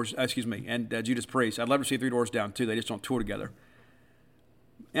 And Judas Priest. I'd love to see Three Doors Down too. They just don't tour together.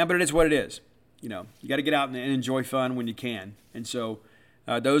 Yeah, but it is what it is. You know, you got to get out and enjoy fun when you can. And so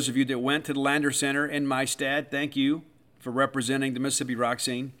those of you that went to the Lander Center in my stead, thank you for representing the Mississippi rock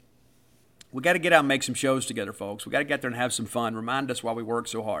scene. We got to get out and make some shows together, folks. We got to get there and have some fun. Remind us why we work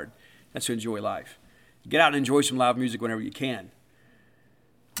so hard. That's to enjoy life. Get out and enjoy some live music whenever you can.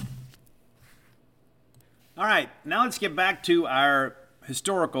 All right, now let's get back to our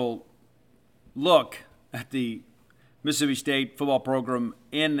historical look at the Mississippi State football program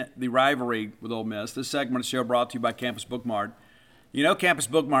in the rivalry with Ole Miss. This segment of the show brought to you by Campus Bookmart. You know Campus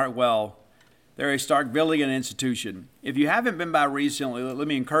Bookmart well. They're a Starkvillian institution. If you haven't been by recently, let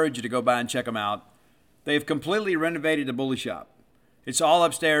me encourage you to go by and check them out. They've completely renovated the bully shop. It's all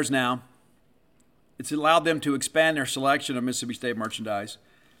upstairs now. It's allowed them to expand their selection of Mississippi State merchandise.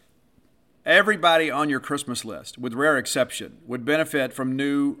 Everybody on your Christmas list, with rare exception, would benefit from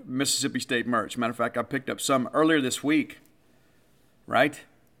new Mississippi State merch. Matter of fact, I picked up some earlier this week, right?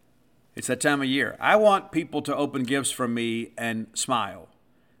 It's that time of year. I want people to open gifts from me and smile.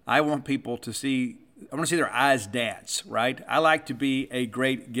 I want people to see their eyes dance, right? I like to be a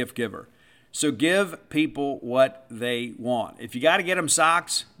great gift giver. So give people what they want. If you got to get them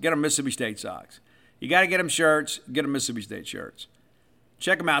socks, get them Mississippi State socks. You got to get them shirts, get them Mississippi State shirts.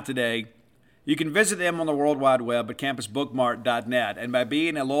 Check them out today. You can visit them on the World Wide Web at campusbookmart.net. And by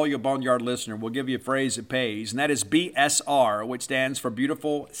being a loyal Boneyard listener, we'll give you a phrase that pays, and that is BSR, which stands for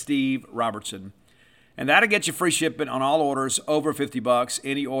Beautiful Steve Robertson. And that'll get you free shipping on all orders over $50.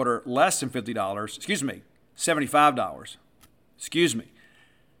 Any order less than $75.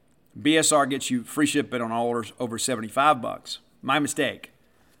 BSR gets you free shipping on all orders over $75. My mistake.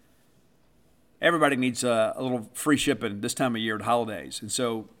 Everybody needs a little free shipping this time of year at holidays. And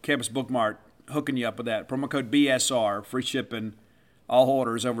so Campus Bookmart hooking you up with that. Promo code BSR, free shipping, all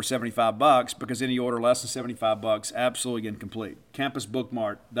orders over $75, because any order less than $75, absolutely incomplete.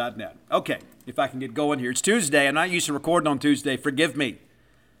 Campusbookmart.net. Okay, if I can get going here. It's Tuesday. I'm not used to recording on Tuesday. Forgive me.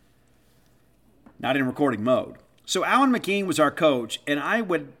 Not in recording mode. So Alan McKean was our coach, and I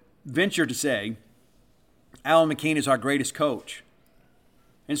would venture to say Alan McKean is our greatest coach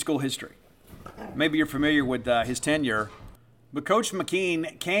in school history. Maybe you're familiar with his tenure. But Coach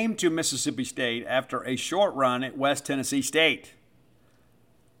McKean came to Mississippi State after a short run at West Tennessee State.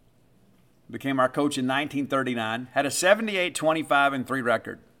 Became our coach in 1939. Had a 78-25-3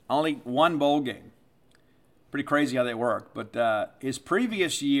 record. Only one bowl game. Pretty crazy how that worked. But his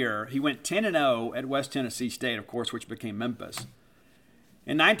previous year, he went 10-0 at West Tennessee State, of course, which became Memphis.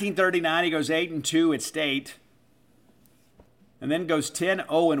 In 1939, he goes 8-2 at State. And then goes 10-0-1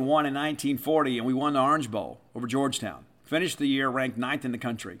 in 1940, and we won the Orange Bowl over Georgetown. Finished the year ranked 9th in the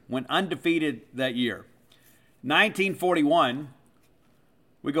country. Went undefeated that year. 1941,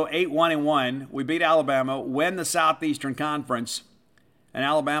 we go 8-1-1. We beat Alabama, win the Southeastern Conference, and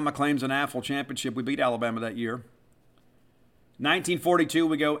Alabama claims an AFL championship. We beat Alabama that year. 1942,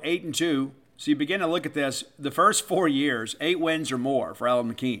 we go 8-2. So you begin to look at this. The first 4 years, 8 wins or more for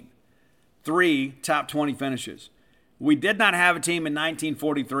Alan McKean. 3 top 20 finishes. We did not have a team in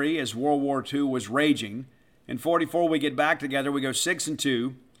 1943 as World War II was raging. In 44, we get back together. We go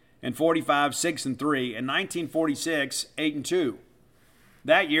 6-2. In 45, 6-3. In 1946, 8-2.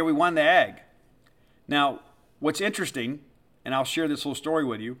 That year, we won the Egg. Now, what's interesting, and I'll share this little story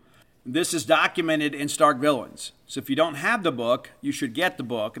with you, this is documented in Starkvillians. So if you don't have the book, you should get the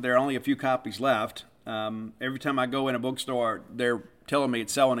book. There are only a few copies left. Every time I go in a bookstore, they're telling me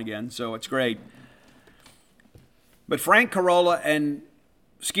it's selling again, so it's great. But Frank Carolla and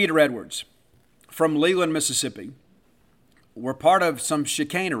Skeeter Edwards from Leland, Mississippi, were part of some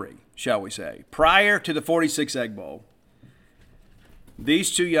chicanery, shall we say. Prior to the 46 Egg Bowl,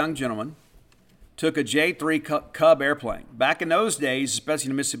 these two young gentlemen took a J-3 Cub airplane. Back in those days, especially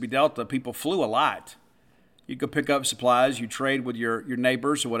in the Mississippi Delta, people flew a lot. You could pick up supplies, you trade with your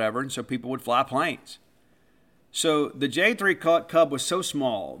neighbors or whatever, and so people would fly planes. So the J-3 Cub was so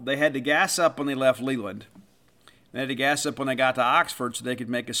small, they had to gas up when they left Leland. They had to gas up when they got to Oxford so they could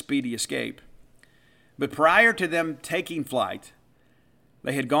make a speedy escape. But prior to them taking flight,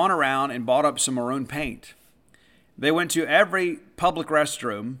 they had gone around and bought up some maroon paint. They went to every public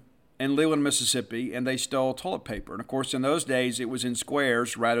restroom in Leland, Mississippi, and they stole toilet paper. And, of course, in those days, it was in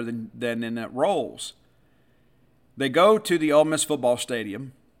squares rather than in rolls. They go to the Ole Miss football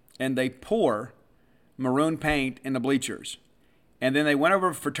stadium, and they pour maroon paint in the bleachers. And then they went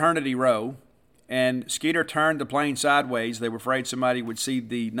over fraternity row, and Skeeter turned the plane sideways. They were afraid somebody would see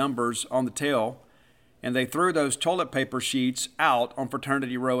the numbers on the tail. And they threw those toilet paper sheets out on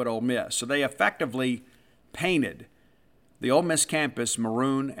fraternity row at Ole Miss. So they effectively painted the Ole Miss campus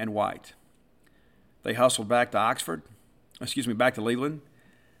maroon and white. They hustled back to Leland.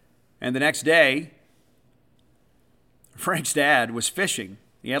 And the next day, Frank's dad was fishing.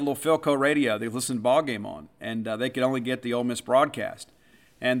 He had a little Philco radio they listened to the ball game on, and they could only get the Ole Miss broadcast.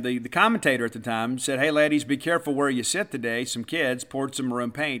 And the commentator at the time said, "Hey, ladies, be careful where you sit today. Some kids poured some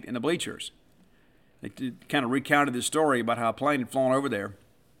maroon paint in the bleachers." They kind of recounted this story about how a plane had flown over there.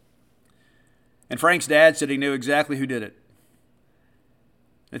 And Frank's dad said he knew exactly who did it.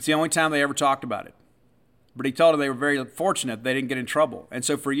 It's the only time they ever talked about it. But he told them they were very fortunate they didn't get in trouble. And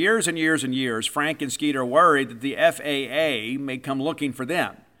so for years and years and years, Frank and Skeet are worried that the FAA may come looking for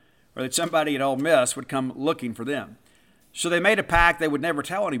them, or that somebody at Ole Miss would come looking for them. So they made a pact they would never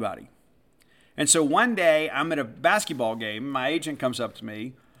tell anybody. And so one day I'm at a basketball game. My agent comes up to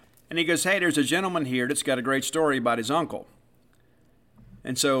me, and he goes, hey, there's a gentleman here that's got a great story about his uncle.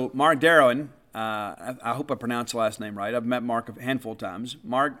 And so Mark Darrowan, I hope I pronounced the last name right. I've met Mark a handful of times.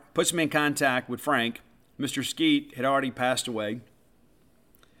 Mark puts me in contact with Frank. Mr. Skeet had already passed away.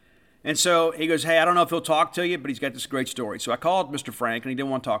 And so he goes, hey, I don't know if he'll talk to you, but he's got this great story. So I called Mr. Frank, and he didn't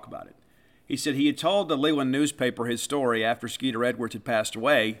want to talk about it. He said he had told the Leland newspaper his story after Skeeter Edwards had passed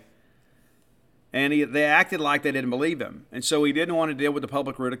away, and they acted like they didn't believe him. And so he didn't want to deal with the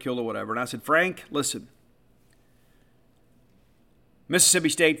public ridicule or whatever. And I said, Frank, listen, Mississippi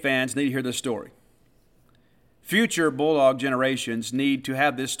State fans need to hear this story. Future Bulldog generations need to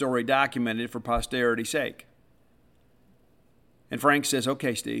have this story documented for posterity's sake. And Frank says,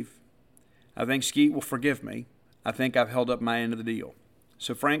 okay, Steve, I think Skeet will forgive me. I think I've held up my end of the deal.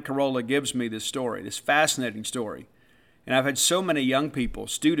 So Frank Carolla gives me this story, this fascinating story. And I've had so many young people,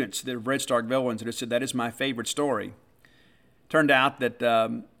 students that have read Stark Villains that have said that is my favorite story. Turned out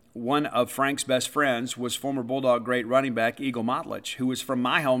that one of Frank's best friends was former Bulldog great running back Eagle Mottlich, who was from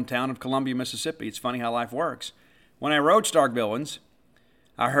my hometown of Columbia, Mississippi. It's funny how life works. When I wrote Stark Villains,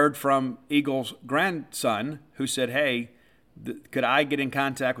 I heard from Eagle's grandson who said, hey, could I get in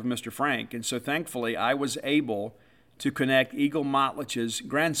contact with Mr. Frank? And so thankfully I was able to connect Eagle Mottlich's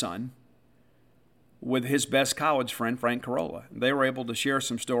grandson with his best college friend, Frank Carolla. They were able to share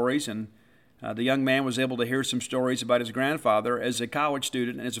some stories, and the young man was able to hear some stories about his grandfather as a college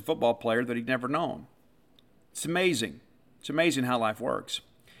student and as a football player that he'd never known. It's amazing. It's amazing how life works.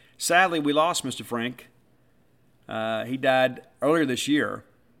 Sadly, we lost Mr. Frank. He died earlier this year,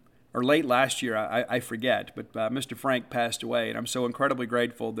 or late last year, I forget. But Mr. Frank passed away, and I'm so incredibly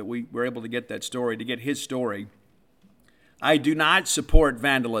grateful that we were able to get that story, to get his story. I do not support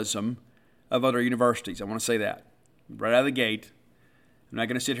vandalism of other universities. I want to say that right out of the gate. I'm not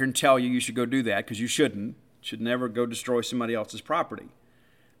going to sit here and tell you should go do that, because you shouldn't. You should never go destroy somebody else's property.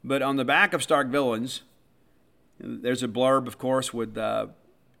 But on the back of Stark Villains, there's a blurb, of course, with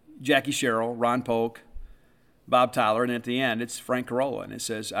Jackie Sherrill, Ron Polk, Bob Tyler, and at the end, it's Frank Carolla, and it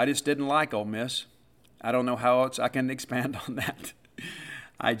says, I just didn't like Ole Miss. I don't know how else I can expand on that.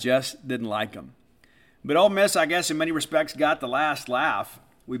 I just didn't like them. But Ole Miss, I guess, in many respects, got the last laugh.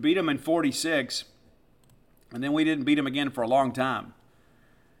 We beat them in 46, and then we didn't beat them again for a long time.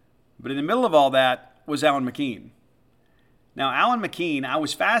 But in the middle of all that was Alan McKean. Now, Alan McKean, I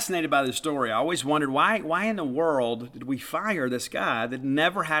was fascinated by this story. I always wondered, why in the world did we fire this guy that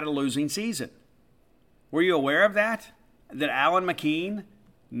never had a losing season? Were you aware of that? That Alan McKean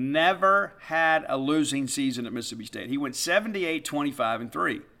never had a losing season at Mississippi State. He went 78, 25, and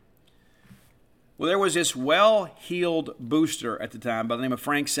 3. Well, there was this well-heeled booster at the time by the name of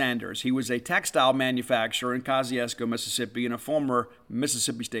Frank Sanders. He was a textile manufacturer in Kosciuszko, Mississippi, and a former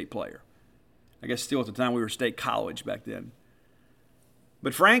Mississippi State player. I guess still at the time we were State College back then.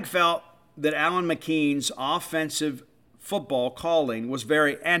 But Frank felt that Alan McKean's offensive football calling was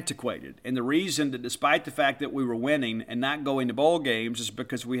very antiquated. And the reason that despite the fact that we were winning and not going to bowl games is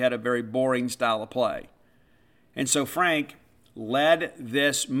because we had a very boring style of play. And so Frank led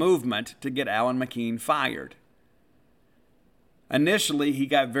this movement to get Alan McKean fired. Initially, he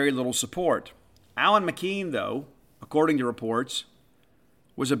got very little support. Alan McKean, though, according to reports,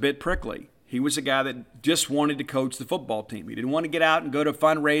 was a bit prickly. He was a guy that just wanted to coach the football team. He didn't want to get out and go to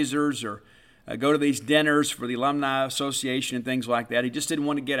fundraisers or go to these dinners for the Alumni Association and things like that. He just didn't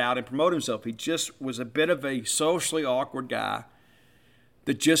want to get out and promote himself. He just was a bit of a socially awkward guy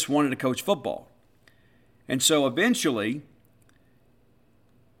that just wanted to coach football. And so eventually,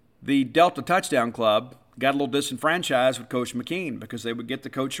 the Delta Touchdown Club got a little disenfranchised with Coach McKean because they would get the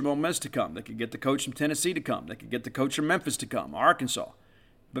coach from Ole Miss to come. They could get the coach from Tennessee to come. They could get the coach from Memphis to come, Arkansas.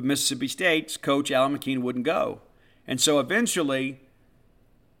 But Mississippi State's coach, Alan McKean, wouldn't go. And so eventually,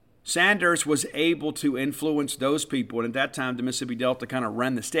 Sanders was able to influence those people. And at that time, the Mississippi Delta kind of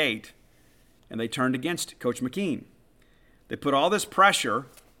ran the state. And they turned against Coach McKean. They put all this pressure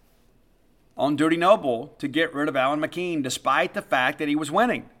on Duty Noble to get rid of Alan McKean, despite the fact that he was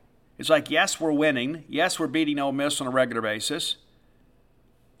winning. It's like, yes, we're winning. Yes, we're beating Ole Miss on a regular basis.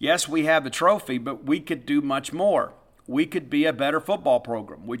 Yes, we have the trophy, but we could do much more. We could be a better football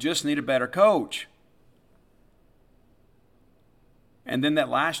program. We just need a better coach. And then that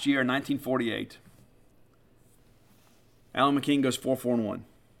last year in 1948, Alan McKean goes 4-4-1.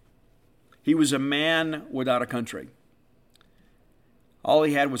 He was a man without a country. All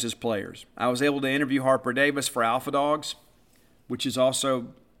he had was his players. I was able to interview Harper Davis for Alpha Dogs, which is also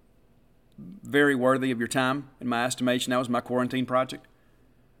very worthy of your time, in my estimation. That was my quarantine project.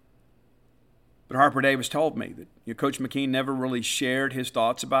 But Harper Davis told me that Coach McKean never really shared his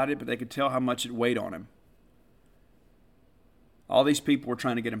thoughts about it, but they could tell how much it weighed on him. All these people were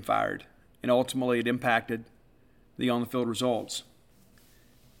trying to get him fired, and ultimately it impacted the on-the-field results.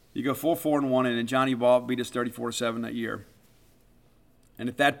 You go 4-4-1, and then Johnny Vaught beat us 34-7 that year. And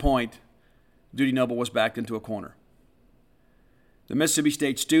at that point, Dudy Noble was backed into a corner. The Mississippi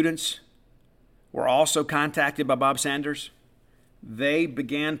State students were also contacted by Bob Sanders. They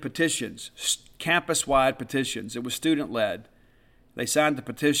began petitions, campus-wide petitions. It was student-led. They signed the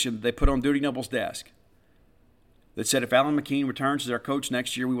petition they put on Dudy Noble's desk that said, if Alan McKean returns as our coach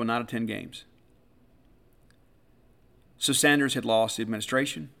next year, we will not attend games. So Sanders had lost the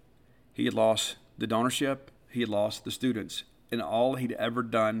administration. He had lost the donorship. He had lost the students. And all he'd ever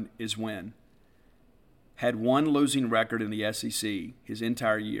done is win. Had one losing record in the SEC his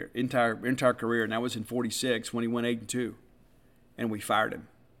entire career, and that was in 46 when he went 8-2. And we fired him.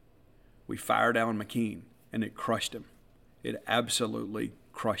 We fired Alan McKean, and it crushed him. It absolutely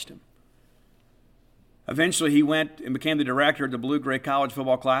crushed him. Eventually, he went and became the director of the Blue Gray College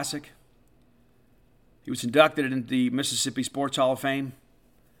Football Classic. He was inducted into the Mississippi Sports Hall of Fame,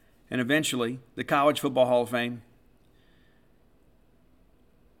 and eventually the College Football Hall of Fame.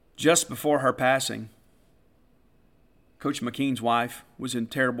 Just before her passing, Coach McKean's wife was in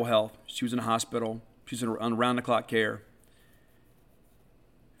terrible health. She was in a hospital. She was on round-the-clock care.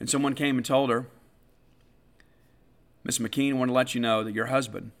 And someone came and told her, Miss McKean, I want to let you know that your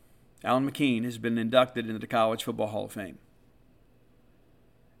husband, Alan McKean, has been inducted into the College Football Hall of Fame.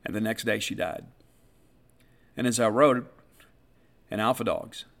 And the next day she died. And as I wrote in Alpha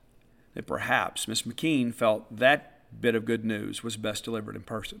Dogs, that perhaps Miss McKean felt that bit of good news was best delivered in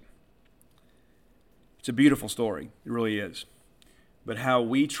person. It's a beautiful story. It really is. But how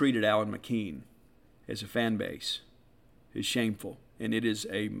we treated Alan McKean as a fan base is shameful, and it is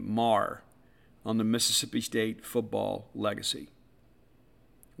a mar on the Mississippi State football legacy.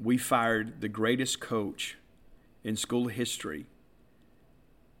 We fired the greatest coach in school history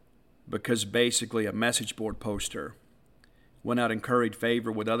because basically a message board poster went out and curried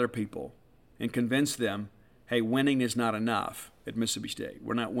favor with other people and convinced them, hey, winning is not enough at Mississippi State.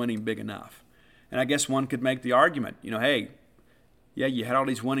 We're not winning big enough. And I guess one could make the argument, hey, yeah, you had all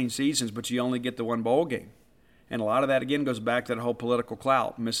these winning seasons, but you only get the one bowl game. And a lot of that, again, goes back to that whole political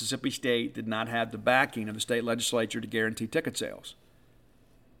clout. Mississippi State did not have the backing of the state legislature to guarantee ticket sales.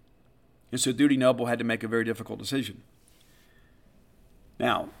 And so Dudy Noble had to make a very difficult decision.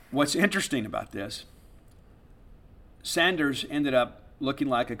 Now, what's interesting about this, Sanders ended up looking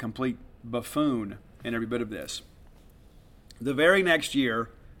like a complete buffoon in every bit of this. The very next year,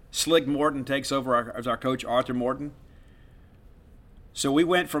 Slig Morton takes over as our coach, Arthur Morton. So we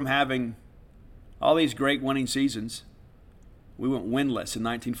went from having all these great winning seasons, we went winless in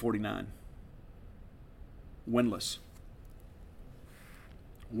 1949. Winless.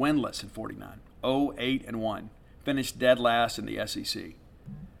 Winless in 49. 0-8-1. Finished dead last in the SEC.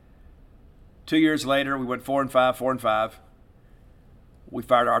 2 years later, we went 4-5, 4-5. We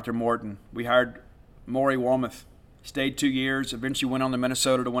fired Arthur Morton. We hired Maury Womath. Stayed 2 years. Eventually went on to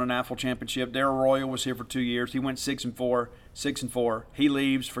Minnesota to win a national championship. Darrell Royal was here for 2 years. He went 6-4, 6-4. He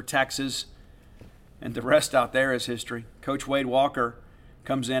leaves for Texas, and the rest out there is history. Coach Wade Walker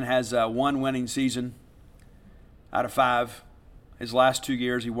comes in, has one winning season out of 5. His last 2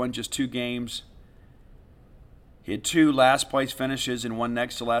 years, he won just 2 games. He had 2 last-place finishes and one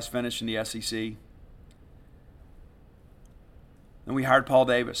next-to-last finish in the SEC. Then we hired Paul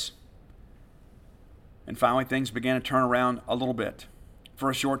Davis. And finally, things began to turn around a little bit for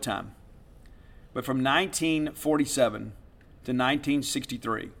a short time. But from 1947 to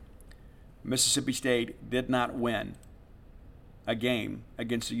 1963, Mississippi State did not win a game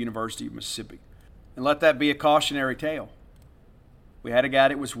against the University of Mississippi. And let that be a cautionary tale. We had a guy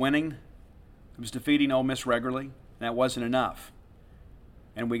that was winning, who was defeating Ole Miss regularly, and that wasn't enough.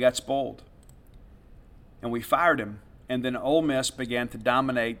 And we got spoiled. And we fired him, and then Ole Miss began to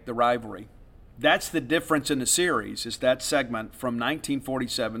dominate the rivalry. That's the difference in the series, is that segment from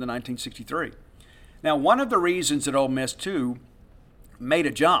 1947 to 1963. Now, one of the reasons that Ole Miss, too, made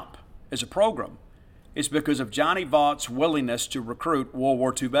a jump as a program is because of Johnny Vaught's willingness to recruit World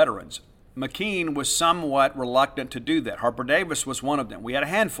War II veterans. McKean was somewhat reluctant to do that. Harper Davis was one of them. We had a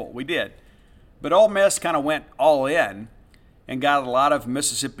handful. We did. But Ole Miss kind of went all in and got a lot of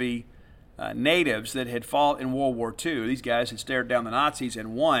Mississippi natives that had fought in World War II. These guys had stared down the Nazis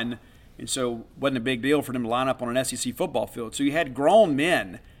and won, and so it wasn't a big deal for them to line up on an SEC football field. So you had grown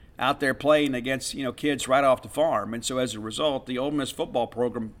men out there playing against kids right off the farm, and so as a result, the Ole Miss football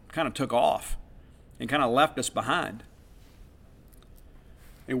program kind of took off and kind of left us behind.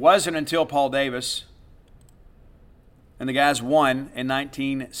 It wasn't until Paul Davis and the guys won in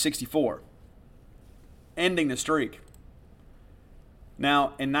 1964, ending the streak.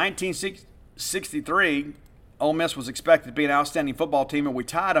 Now, in 1963, Ole Miss was expected to be an outstanding football team, and we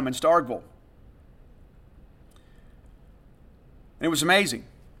tied them in Starkville. And it was amazing.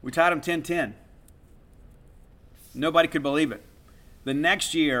 We tied them 10-10. Nobody could believe it. The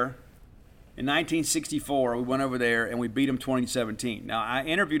next year, in 1964, we went over there and we beat them 20-17. Now, I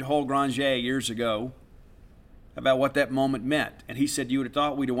interviewed Hol Granger years ago about what that moment meant, and he said you would have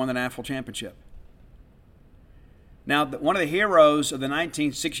thought we'd have won the national championship. Now, one of the heroes of the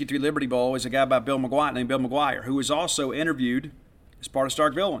 1963 Liberty Bowl is a guy named Bill McGuire, who was also interviewed as part of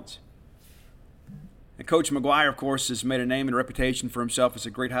Stark Villains. And Coach McGuire, of course, has made a name and reputation for himself as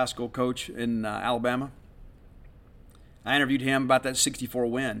a great high school coach in Alabama. I interviewed him about that 64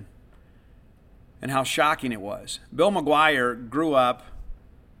 win and how shocking it was. Bill McGuire grew up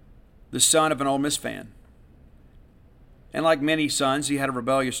the son of an Ole Miss fan. And like many sons, he had a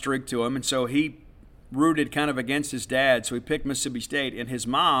rebellious streak to him, and so he rooted kind of against his dad, so he picked Mississippi State, and his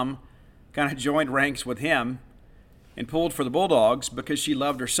mom kind of joined ranks with him and pulled for the Bulldogs because she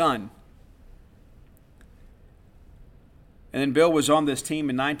loved her son. And then Bill was on this team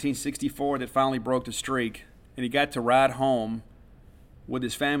in 1964 that finally broke the streak, and he got to ride home with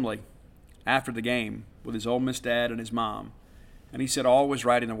his family after the game with his Ole Miss dad and his mom. And he said all was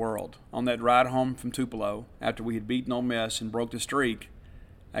right in the world. On that ride home from Tupelo, after we had beaten Ole Miss and broke the streak,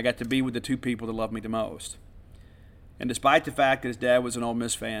 I got to be with the two people that loved me the most. And despite the fact that his dad was an Ole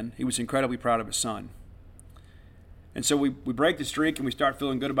Miss fan, he was incredibly proud of his son. And so we break the streak and we start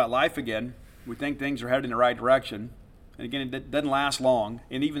feeling good about life again. We think things are headed in the right direction. And again, it doesn't last long.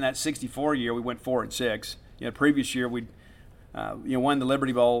 And even that 64 year, we went 4-6. The previous year, we won the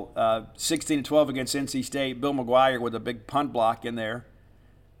Liberty Bowl 16-12 against NC State. Bill McGuire with a big punt block in there.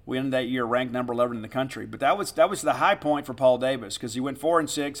 We ended that year ranked number 11 in the country. But that was the high point for Paul Davis because he went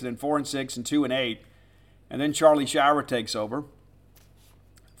 4-6 and then 4-6 and 2-8. And then Charlie Shire takes over.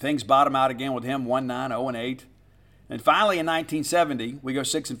 Things bottom out again with him 1-9, 0-8. And finally in 1970, we go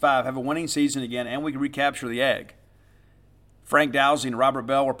 6-5, have a winning season again, and we recapture the egg. Frank Dowsey and Robert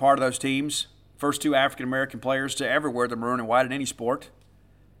Bell were part of those teams. First two African-American players to ever wear the maroon and white in any sport.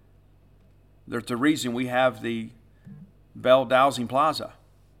 There's the reason we have the Bell-Dowsing Plaza.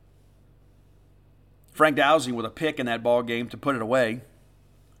 Frank Dowsey with a pick in that ball game to put it away.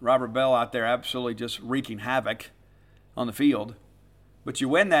 Robert Bell out there absolutely just wreaking havoc on the field. But you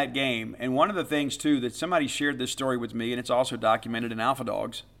win that game, and one of the things, too, that somebody shared this story with me, and it's also documented in Alpha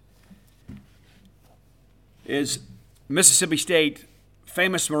Dogs, is Mississippi State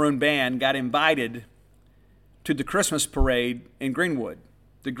famous maroon band got invited to the Christmas parade in Greenwood.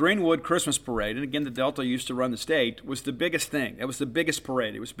 The Greenwood Christmas Parade, and again, the Delta used to run the state, was the biggest thing. It was the biggest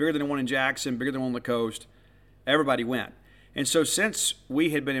parade. It was bigger than the one in Jackson, bigger than the one on the coast. Everybody went. And so since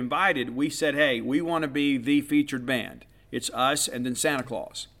we had been invited, we said, hey, we want to be the featured band. It's us and then Santa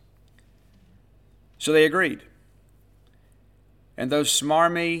Claus. So they agreed. And those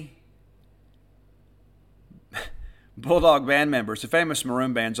smarmy Bulldog band members, the famous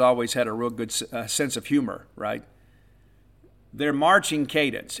maroon bands always had a real good sense of humor, right? Their marching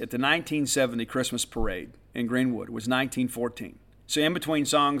cadence at the 1970 Christmas parade in Greenwood was 1914. So in between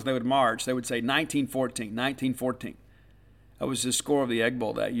songs they would march, they would say 1914, 1914. That was the score of the Egg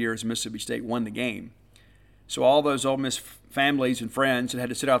Bowl that year as Mississippi State won the game. So all those Ole Miss families and friends that had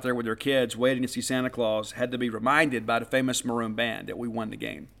to sit out there with their kids waiting to see Santa Claus had to be reminded by the famous maroon band that we won the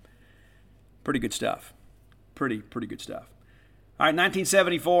game. Pretty good stuff. Pretty good stuff. All right,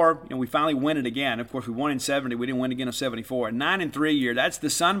 1974, we finally win it again. Of course, we won in 70. We didn't win again in 74. A 9-3 year, that's the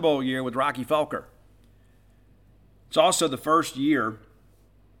Sun Bowl year with Rocky Felker. It's also the first year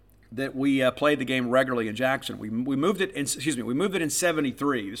that we played the game regularly in Jackson. We moved it in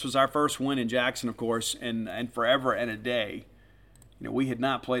 73. This was our first win in Jackson, of course, and forever and a day. We had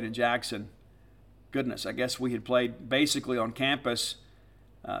not played in Jackson. Goodness, I guess we had played basically on campus,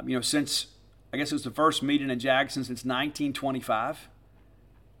 since I guess it was the first meeting in Jackson since 1925.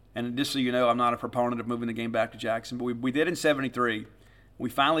 And just so you know, I'm not a proponent of moving the game back to Jackson, but we did in 73. We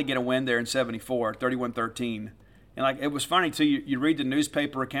finally get a win there in 74, 31-13. And it was funny too. You read the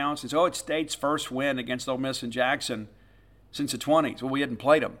newspaper accounts. It's it's State's first win against Ole Miss in Jackson since the 20s. Well, we hadn't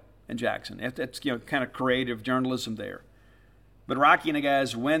played them in Jackson. That's kind of creative journalism there. But Rocky and the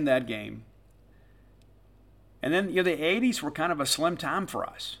guys win that game, And then, the 80s were kind of a slim time for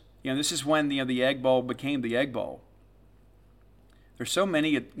us. This is when, the Egg Bowl became the Egg Bowl. There's so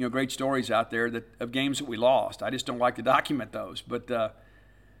many, great stories out there of games that we lost. I just don't like to document those. But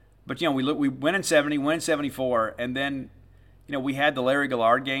we win in 70, win in 74, and then, we had the Larry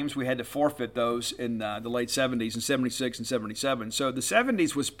Gillard games. We had to forfeit those in the late 70s, in 76 and 77. So the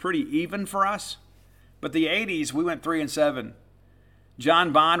 70s was pretty even for us. But the 80s, we went 3-7.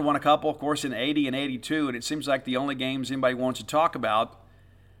 John Bond won a couple, of course, in 80 and 82, and it seems like the only games anybody wants to talk about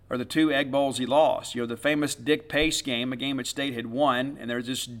are the 2 Egg Bowls he lost. The famous Dick Pace game, a game that State had won, and there was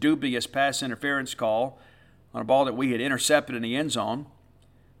this dubious pass interference call on a ball that we had intercepted in the end zone.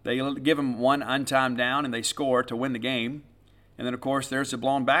 They give them one untimed down, and they score to win the game. And then, of course, there's the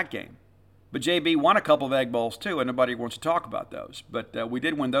blown back game. But JB won a couple of Egg Bowls, too, and nobody wants to talk about those. But we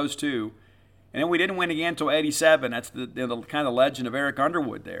did win those 2. And then we didn't win again until 87. That's the kind of legend of Eric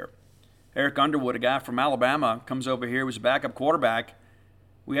Underwood there. Eric Underwood, a guy from Alabama, comes over here, was a backup quarterback.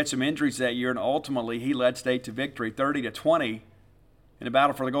 We had some injuries that year, and ultimately he led State to victory, 30-20, in a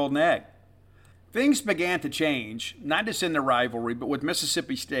battle for the Golden Egg. Things began to change, not just in the rivalry, but with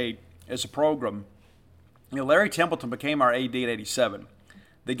Mississippi State as a program. Larry Templeton became our AD in 87.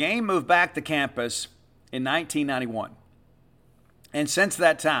 The game moved back to campus in 1991. And since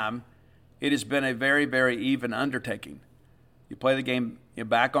that time, it has been a very, very even undertaking. You play the game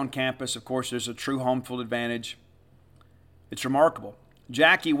back on campus. Of course, there's a true home field advantage. It's remarkable.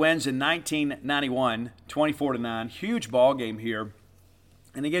 Jackie wins in 1991, 24-9. Huge ball game here.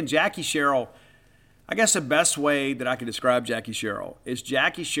 And again, Jackie Sherrill, I guess the best way that I could describe Jackie Sherrill is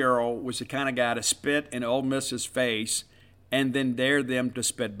Jackie Sherrill was the kind of guy to spit in Ole Miss's face and then dare them to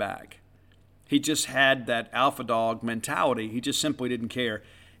spit back. He just had that alpha dog mentality. He just simply didn't care.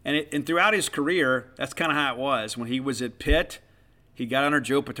 And throughout his career, that's kind of how it was. When he was at Pitt, he got under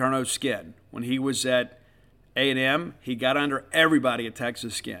Joe Paterno's skin. When he was at A&M, he got under everybody at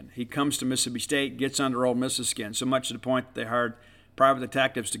Texas' skin. He comes to Mississippi State, gets under Ole Miss's skin, so much to the point that they hired private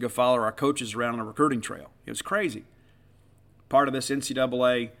detectives to go follow our coaches around on a recruiting trail. It was crazy. Part of this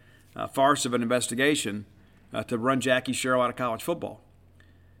NCAA farce of an investigation to run Jackie Sherrill out of college football.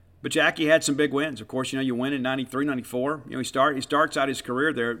 But Jackie had some big wins. Of course, you win in 93, 94. He starts out his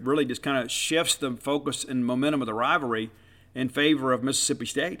career there. It really just kind of shifts the focus and momentum of the rivalry in favor of Mississippi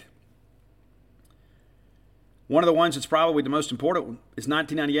State. One of the ones that's probably the most important is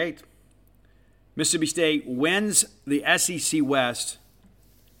 1998. Mississippi State wins the SEC West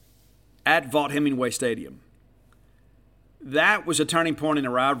at Vaught-Hemingway Stadium. That was a turning point in the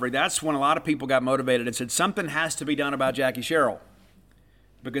rivalry. That's when a lot of people got motivated and said something has to be done about Jackie Sherrill.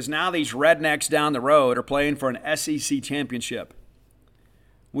 Because now these rednecks down the road are playing for an SEC championship.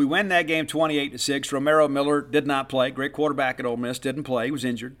 We win that game 28-6. Romero Miller did not play. Great quarterback at Ole Miss, didn't play. He was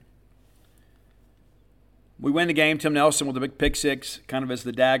injured. We win the game. Tim Nelson with a big pick six, kind of as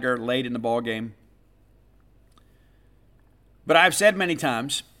the dagger late in the ball game. But I've said many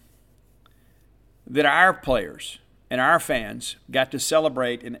times that our players and our fans got to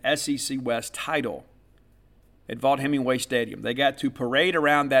celebrate an SEC West title at Vaught-Hemingway Stadium. They got to parade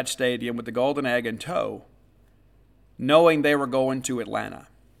around that stadium with the Golden Egg in tow, knowing they were going to Atlanta.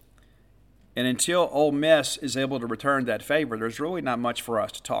 And until Ole Miss is able to return that favor, there's really not much for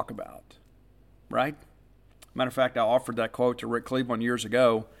us to talk about, right? Matter of fact, I offered that quote to Rick Cleveland years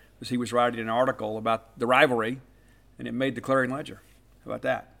ago as he was writing an article about the rivalry, and it made the Clarion Ledger. How about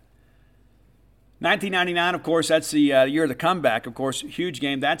that? 1999, of course, that's the year of the comeback. Of course, huge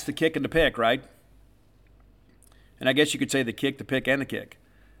game. That's the kick and the pick, right? And I guess you could say the kick, the pick, and the kick.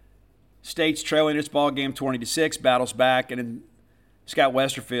 State's trailing this ball game 20-6, battles back, and then Scott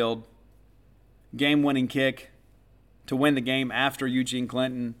Westerfield, game-winning kick to win the game after Eugene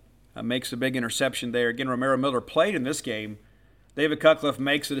Clinton makes a big interception there. Again, Romero Miller played in this game. David Cutcliffe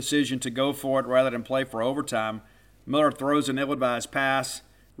makes the decision to go for it rather than play for overtime. Miller throws an ill-advised pass.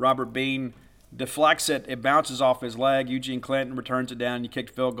 Robert Bean deflects it. It bounces off his leg. Eugene Clinton returns it down. You kicked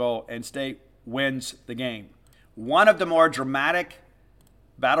field goal, and State wins the game. One of the more dramatic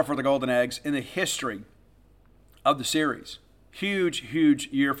battle for the Golden Eggs in the history of the series. Huge, huge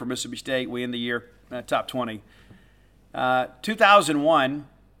year for Mississippi State. We end the year top 20. 2001,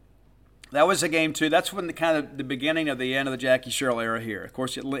 that was a game too. That's when the beginning of the end of the Jackie Sherrill era here. Of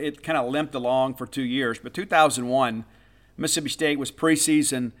course, it kind of limped along for 2 years. But 2001, Mississippi State was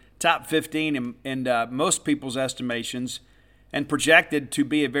preseason top 15 in most people's estimations, and projected to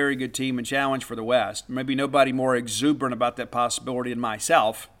be a very good team and challenge for the West. Maybe nobody more exuberant about that possibility than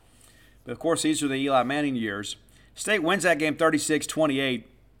myself. But, of course, these are the Eli Manning years. State wins that game 36-28.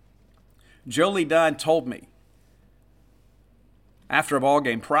 Joe Lee Dunn told me after a ball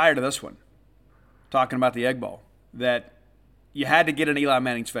game prior to this one, talking about the Egg Bowl, that you had to get in Eli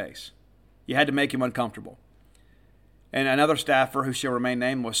Manning's face. You had to make him uncomfortable. And another staffer, who shall remain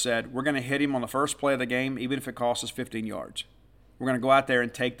nameless, said, we're going to hit him on the first play of the game, even if it costs us 15 yards. We're going to go out there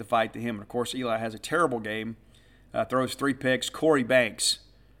and take the fight to him. And, of course, Eli has a terrible game, throws 3 picks. Corey Banks,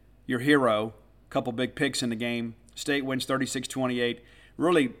 your hero, a couple big picks in the game. State wins 36-28.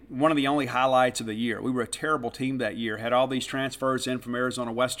 Really one of the only highlights of the year. We were a terrible team that year. Had all these transfers in from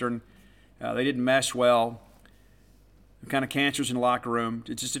Arizona Western. They didn't mesh well. Kind of cancers in the locker room.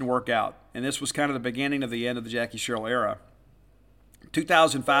 It just didn't work out. And this was kind of the beginning of the end of the Jackie Sherrill era.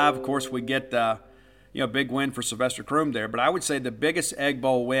 2005, of course, we get big win for Sylvester Croom there. But I would say the biggest Egg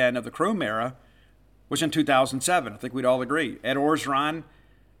Bowl win of the Croom era was in 2007. I think we'd all agree. Ed Orgeron,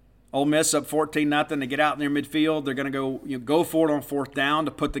 Ole Miss up 14-0. They get out in their midfield. They're going to go for it on 4th down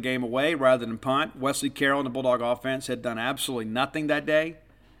to put the game away rather than punt. Wesley Carroll and the Bulldog offense had done absolutely nothing that day.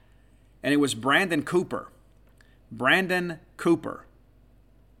 And it was Brandon Cooper,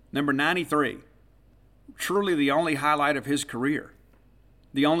 number 93, truly the only highlight of his career.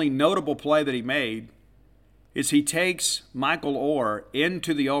 The only notable play that he made is he takes Michael Orr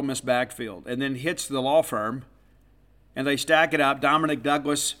into the Ole Miss backfield and then hits the law firm, and they stack it up. Dominic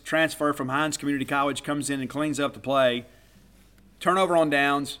Douglas, transfer from Hines Community College, comes in and cleans up the play. Turnover on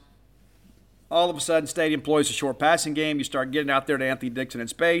downs. All of a sudden, State employs a short passing game. You start getting out there to Anthony Dixon in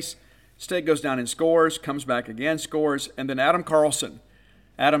space. State goes down and scores, comes back again, scores, and then Adam Carlson,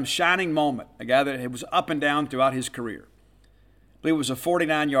 Adam's shining moment, a guy that was up and down throughout his career. I believe it was a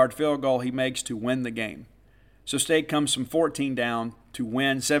 49-yard field goal he makes to win the game. So State comes from 14 down to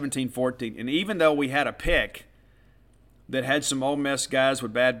win 17-14. And even though we had a pick that had some Ole Miss guys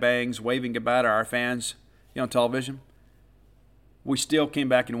with bad bangs waving goodbye to our fans on television, we still came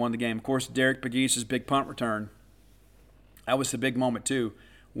back and won the game. Of course, Derek Pegues' big punt return, that was the big moment too.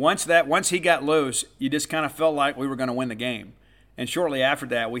 Once he got loose, you just kind of felt like we were going to win the game. And shortly after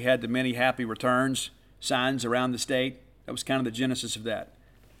that, we had the many happy returns signs around the state. That was kind of the genesis of that.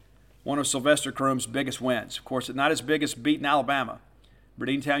 One of Sylvester Croom's biggest wins. Of course, not as big as beating Alabama, but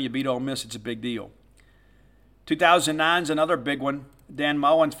anytime you beat Ole Miss, it's a big deal. 2009 is another big one, Dan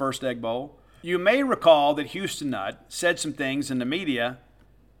Mullen's first Egg Bowl. You may recall that Houston Nutt said some things in the media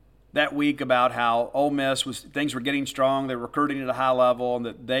that week about how Ole Miss things were getting strong, they were recruiting at a high level, and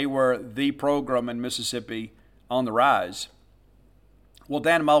that they were the program in Mississippi on the rise. Well,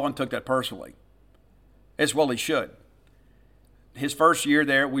 Dan Mullen took that personally, as well he should. His first year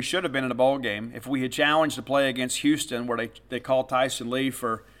there, we should have been in a bowl game. If we had challenged to play against Houston, where they called Tyson Lee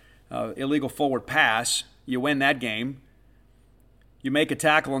for illegal forward pass, you win that game. You make a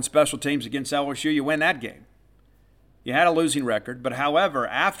tackle on special teams against LSU, you win that game. You had a losing record, but however,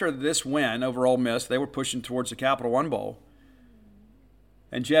 after this win over Ole Miss, they were pushing towards the Capital One Bowl.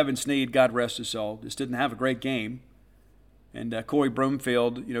 And Jevin Sneed, God rest his soul, just didn't have a great game. And Corey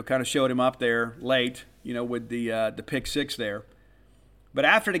Broomfield, kind of showed him up there late, with the pick 6 there. But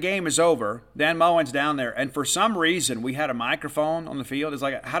after the game is over, Dan Mullen's down there, and for some reason we had a microphone on the field. It's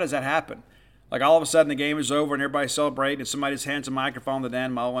like, how does that happen? Like all of a sudden the game is over and everybody's celebrating and somebody just hands a microphone to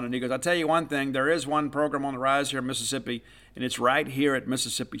Dan Mullen and he goes, I'll tell you one thing, there is one program on the rise here in Mississippi and it's right here at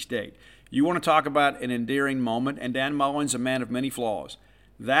Mississippi State. You want to talk about an endearing moment, and Dan Mullen's a man of many flaws.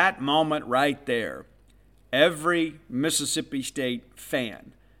 That moment right there, every Mississippi State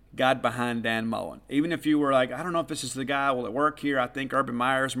fan got behind Dan Mullen. Even if you were like, I don't know if this is the guy, will it work here? I think Urban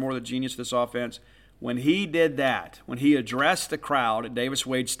Meyer is more the genius of this offense. When he did that, when he addressed the crowd at Davis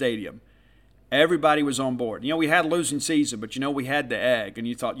Wade Stadium, everybody was on board. We had a losing season, but we had the egg. And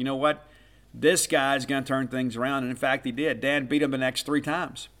you thought, you know what? This guy's going to turn things around. And, in fact, he did. Dan beat him the next 3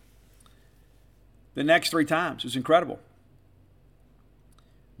 times. The next 3 times. It was incredible.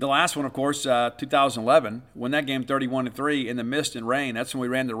 The last one, of course, 2011, won that game 31-3 in the mist and rain. That's when we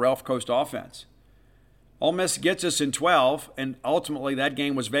ran the Ralph Coast offense. Ole Miss gets us in 12, and ultimately that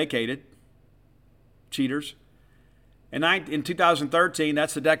game was vacated. Cheaters. In 2013,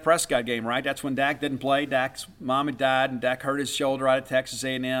 that's the Dak Prescott game, right? That's when Dak didn't play. Dak's mom had died, and Dak hurt his shoulder out at Texas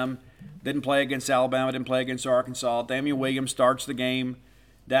A&M. Didn't play against Alabama, didn't play against Arkansas. Damian Williams starts the game.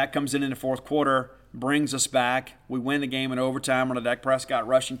 Dak comes in the fourth quarter, brings us back. We win the game in overtime on a Dak Prescott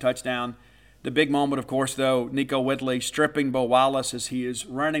rushing touchdown. The big moment, of course, though, Nico Whitley stripping Bo Wallace as he is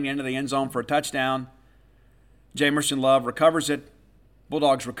running into the end zone for a touchdown. Jamerson Love recovers it.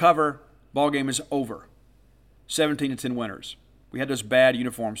 Bulldogs recover. Ball game is over. 17-10 winners. We had those bad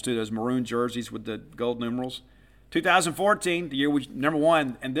uniforms too, those maroon jerseys with the gold numerals. 2014, the year we number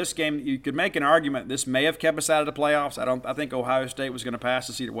 1, and this game you could make an argument this may have kept us out of the playoffs. I think Ohio State was going to pass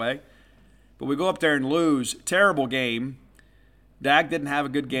us either way. But we go up there and lose. Terrible game. Dak didn't have a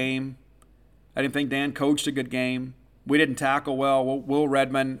good game. I didn't think Dan coached a good game. We didn't tackle well. Will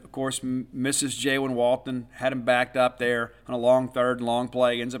Redmond, of course, misses Jalen Walton, had him backed up there on a long third and long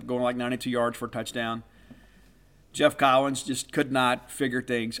play, ends up going like 92 yards for a touchdown. Jeff Collins just could not figure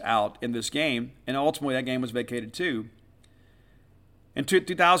things out in this game, and ultimately that game was vacated too. In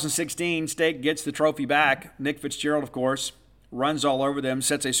 2016, State gets the trophy back. Nick Fitzgerald, of course, runs all over them,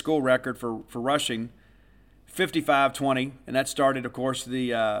 sets a school record for rushing, 55-20, and that started, of course,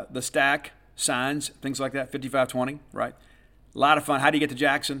 the stack signs, things like that, 55-20, right? A lot of fun. How do you get to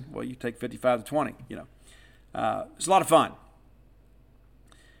Jackson? Well, you take 55-20, It's a lot of fun.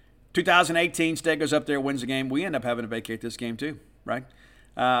 2018, State goes up there, wins the game. We end up having to vacate this game too, right?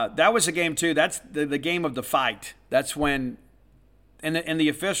 That was a game too. That's the game of the fight. That's when, and the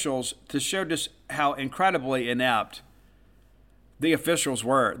officials, to show just how incredibly inept the officials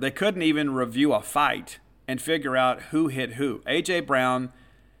were. They couldn't even review a fight and figure out who hit who. A.J. Brown,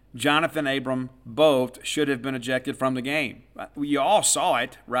 Jonathan Abram, both should have been ejected from the game. You all saw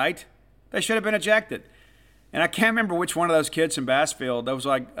it, right? They should have been ejected. And I can't remember which one of those kids from Bassfield, that was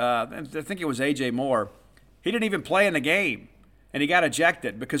like, I think it was A.J. Moore. He didn't even play in the game, and he got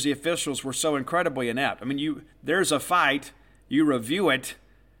ejected because the officials were so incredibly inept. I mean, there's a fight, you review it,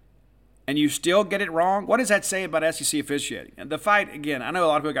 and you still get it wrong? What does that say about SEC officiating? And the fight, again, I know a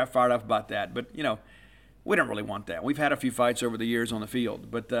lot of people got fired up about that, but, we don't really want that. We've had a few fights over the years on the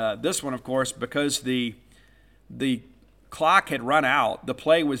field. But this one, of course, because the clock had run out, the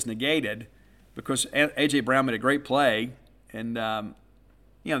play was negated because A.J. Brown made a great play. And, then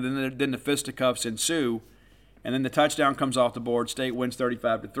the fisticuffs ensue. And then the touchdown comes off the board. State wins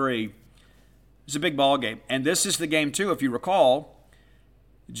 35-3. It's a big ball game. And this is the game, too, if you recall.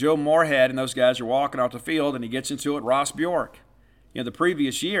 Joe Moorhead and those guys are walking off the field, and he gets into it, Ross Bjork. The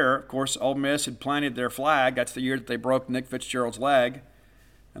previous year, of course, Ole Miss had planted their flag. That's the year that they broke Nick Fitzgerald's leg.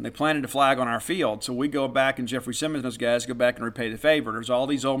 And they planted a flag on our field. So we go back, and Jeffrey Simmons and those guys go back and repay the favor. There's all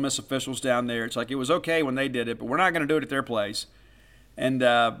these Ole Miss officials down there. It's like it was okay when they did it, but we're not going to do it at their place. And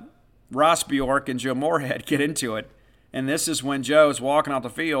Ross Bjork and Joe Moorhead get into it. And this is when Joe's walking off the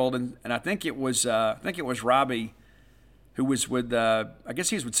field, and I think it was Robbie, who was with I guess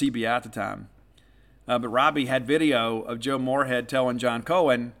he was with CBI at the time. But Robbie had video of Joe Moorhead telling John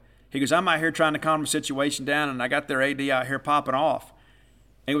Cohen, he goes, I'm out here trying to calm the situation down, and I got their AD out here popping off.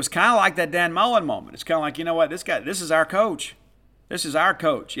 And it was kind of like that Dan Mullen moment. It's kind of like, you know what, this is our coach. This is our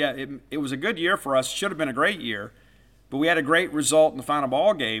coach. Yeah, it was a good year for us. Should have been a great year. But we had a great result in the final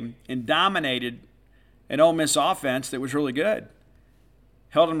ball game and dominated an Ole Miss offense that was really good.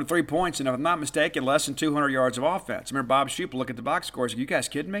 Held them to 3 points, and if I'm not mistaken, less than 200 yards of offense. I remember Bob Shupel look at the box scores. You guys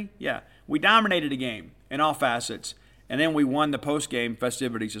kidding me? Yeah. We dominated the game in all facets, and then we won the post-game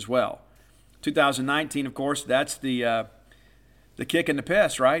festivities as well. 2019, of course, that's the kick and the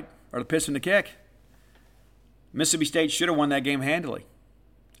piss, right? Or the piss and the kick. Mississippi State should have won that game handily.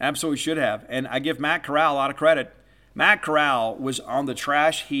 Absolutely should have. And I give Matt Corral a lot of credit. Matt Corral was on the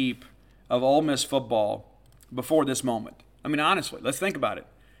trash heap of Ole Miss football before this moment. I mean, honestly, let's think about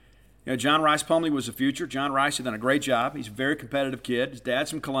it. John Rice Plumlee was the future. John Rice had done a great job. He's a very competitive kid. His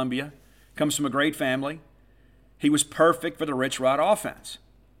dad's from Columbia, comes from a great family. He was perfect for the Rich Rod offense.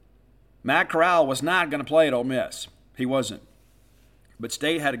 Matt Corral was not going to play at Ole Miss. He wasn't. But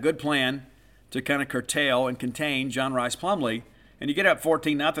State had a good plan to kind of curtail and contain John Rice Plumlee. And you get up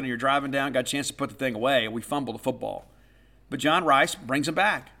 14-0 and you're driving down, got a chance to put the thing away, and we fumble the football. But John Rice brings him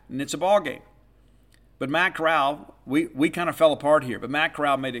back, and it's a ball game. But Matt Corral, we kind of fell apart here. But Matt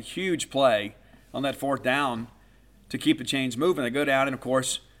Corral made a huge play on that fourth down to keep the chains moving. They go down and, of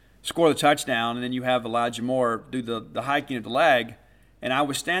course, score the touchdown, and then you have Elijah Moore do the hiking of the leg. And I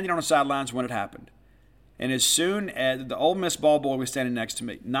was standing on the sidelines when it happened. And as soon as the Ole Miss ball boy was standing next to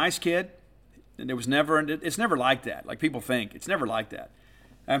me, nice kid, and it's never like that. Like people think, it's never like that.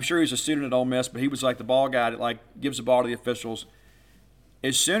 I'm sure he was a student at Ole Miss, but he was like the ball guy that gives the ball to the officials.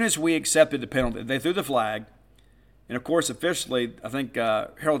 As soon as we accepted the penalty, they threw the flag. And, of course, officially, I think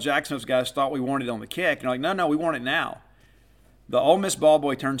Harold Jackson, those guys thought we wanted it on the kick. And they're like, no, we want it now. The Ole Miss ball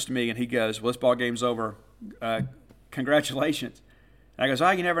boy turns to me and he goes, well, this ball game's over. Congratulations. And I goes,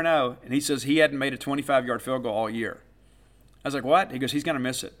 you never know. And he says he hadn't made a 25-yard field goal all year. I was like, what? He goes, he's going to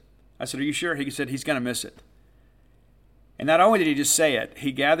miss it. I said, are you sure? He said, he's going to miss it. And not only did he just say it,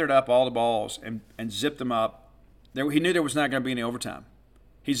 he gathered up all the balls and zipped them up. He knew there was not going to be any overtime.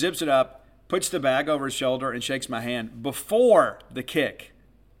 He zips it up, puts the bag over his shoulder, and shakes my hand before the kick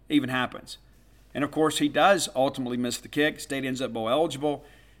even happens. And, of course, he does ultimately miss the kick. State ends up bowl eligible.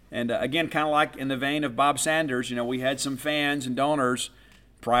 And, again, kind of like in the vein of Bob Sanders, we had some fans and donors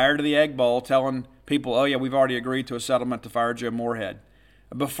prior to the Egg Bowl telling people, oh, yeah, we've already agreed to a settlement to fire Joe Moorhead.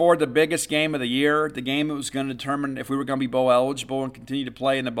 before the biggest game of the year, the game that was going to determine if we were going to be bowl eligible and continue to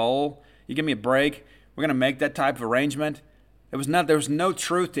play in the bowl. You give me a break. We're going to make that type of arrangement. There was no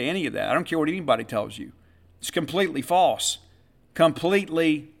truth to any of that. I don't care what anybody tells you. It's completely false.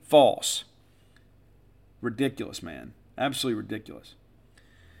 Completely false. Ridiculous, man. Absolutely ridiculous.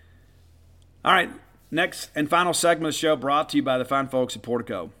 All right, next and final segment of the show brought to you by the fine folks at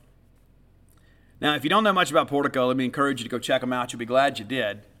Portico. Now, if you don't know much about Portico, let me encourage you to go check them out. You'll be glad you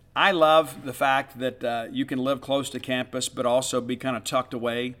did. I love the fact that you can live close to campus but also be kind of tucked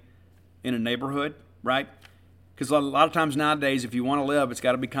away in a neighborhood, right? Because a lot of times nowadays, if you want to live, it's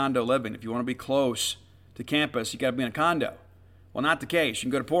got to be condo living. If you want to be close to campus, you got to be in a condo. Well, not the case. You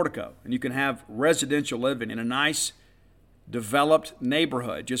can go to Portico, and you can have residential living in a nice, developed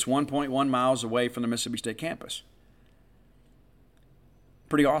neighborhood just 1.1 miles away from the Mississippi State campus.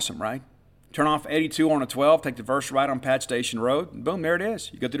 Pretty awesome, right? Turn off 82 on a 12, take the first right on Pat Station Road, and boom, there it is.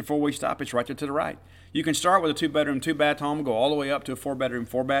 You go through the four-way stop, it's right there to the right. You can start with a 2-bedroom, 2-bath home, go all the way up to a 4-bedroom,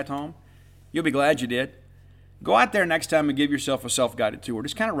 4-bath home. You'll be glad you did. Go out there next time and give yourself a self-guided tour.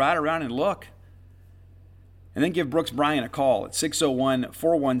 Just kind of ride around and look. And then give Brooks Bryan a call at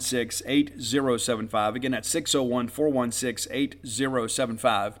 601-416-8075. Again, that's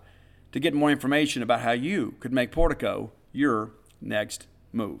 601-416-8075 to get more information about how you could make Portico your next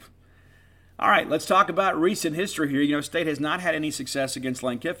move. All right, let's talk about recent history here. State has not had any success against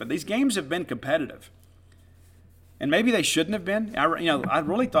Lane Kiffin. These games have been competitive. And maybe they shouldn't have been. I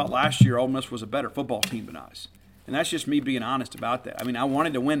really thought last year Ole Miss was a better football team than us. And that's just me being honest about that. I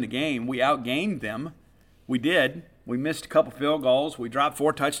wanted to win the game. We outgained them. We did. We missed a couple field goals. We dropped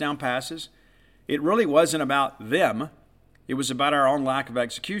 4 touchdown passes. It really wasn't about them. It was about our own lack of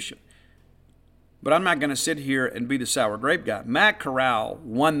execution. But I'm not going to sit here and be the sour grape guy. Matt Corral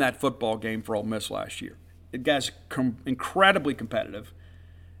won that football game for Ole Miss last year. The guy's incredibly competitive.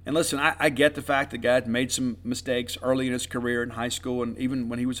 And listen, I get the fact the guy made some mistakes early in his career in high school and even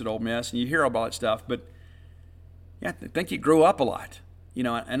when he was at Ole Miss, and you hear all that stuff. But, yeah, I think he grew up a lot.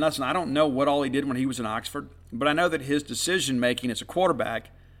 And listen, I don't know what all he did when he was in Oxford, but I know that his decision-making as a quarterback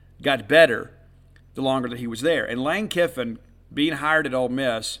got better the longer that he was there. And Lane Kiffin, being hired at Ole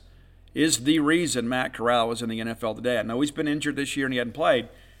Miss, is the reason Matt Corral is in the NFL today. I know he's been injured this year and he hadn't played,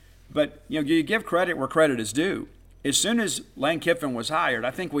 but you give credit where credit is due. As soon as Lane Kiffin was hired,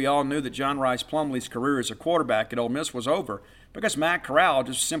 I think we all knew that John Rice Plumlee's career as a quarterback at Ole Miss was over because Matt Corral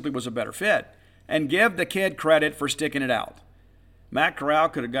just simply was a better fit. And give the kid credit for sticking it out. Matt Corral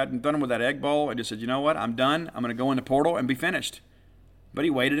could have gotten done with that egg bowl and just said, you know what, I'm done. I'm going to go in the portal and be finished. But he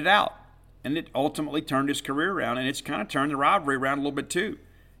waited it out, and it ultimately turned his career around, and it's kind of turned the rivalry around a little bit too.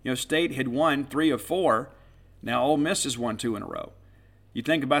 State had won 3 of 4. Now Ole Miss has won 2 in a row. You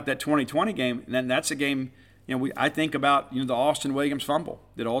think about that 2020 game, and then that's a game, I think about, the Austin Williams fumble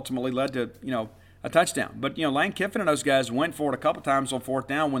that ultimately led to, a touchdown. But, Lane Kiffin and those guys went for it a couple times on 4th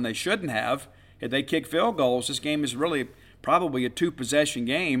down when they shouldn't have. If they kick field goals, this game is really probably a 2-possession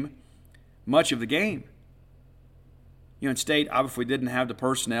game much of the game. In State obviously didn't have the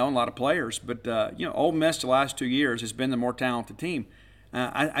personnel and a lot of players, but, Ole Miss the last 2 years has been the more talented team.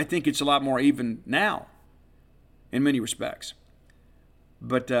 I think it's a lot more even now in many respects.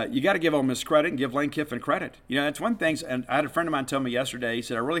 But you got to give Ole Miss credit and give Lane Kiffin credit. That's one thing. And I had a friend of mine tell me yesterday, he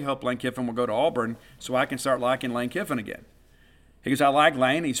said, I really hope Lane Kiffin will go to Auburn so I can start liking Lane Kiffin again. Because I like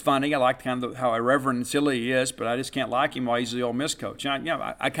Lane. He's funny. I like kind of how irreverent and silly he is, but I just can't like him while he's the Ole Miss coach.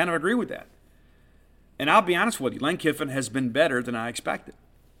 I kind of agree with that. And I'll be honest with you, Lane Kiffin has been better than I expected.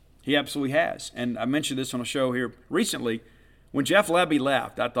 He absolutely has. And I mentioned this on a show here recently. When Jeff Lebby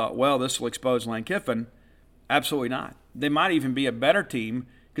left, I thought, well, this will expose Lane Kiffin. Absolutely not. They might even be a better team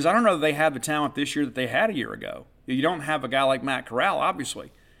because I don't know that they have the talent this year that they had a year ago. You don't have a guy like Matt Corral,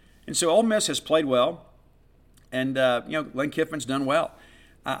 obviously. And so Ole Miss has played well, and, Lane Kiffin's done well.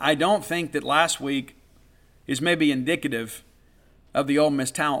 I don't think that last week is maybe indicative of the Ole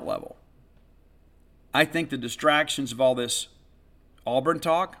Miss talent level. I think the distractions of all this Auburn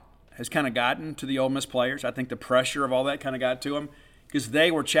talk has kind of gotten to the Ole Miss players. I think the pressure of all that kind of got to them because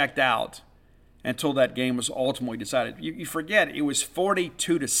they were checked out until that game was ultimately decided. You forget, it was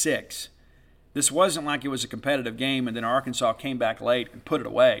 42-6. This wasn't like it was a competitive game and then Arkansas came back late and put it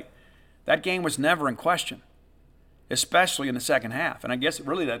away. That game was never in question, especially in the second half. And I guess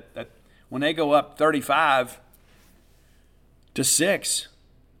really that when they go up 35-6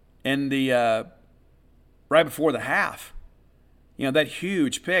 in the right before the half, that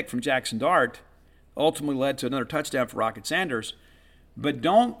huge pick from Jackson Dart ultimately led to another touchdown for Rocket Sanders. But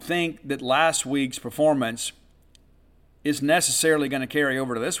don't think that last week's performance is necessarily going to carry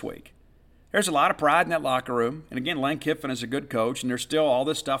over to this week. There's a lot of pride in that locker room. And again, Lane Kiffin is a good coach, and there's still all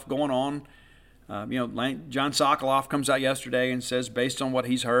this stuff going on. John Sokoloff comes out yesterday and says, based on what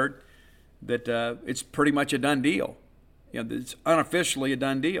he's heard, that it's pretty much a done deal. It's unofficially a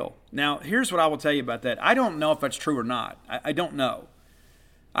done deal. Now, here's what I will tell you about that. I don't know if that's true or not. I don't know.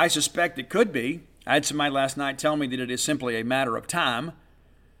 I suspect it could be. I had somebody last night tell me that it is simply a matter of time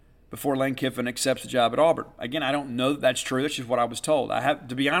before Lane Kiffin accepts the job at Auburn. Again, I don't know that that's true. That's just what I was told.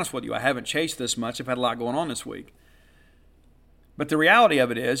 To be honest with you, I haven't chased this much. I've had a lot going on this week. But the reality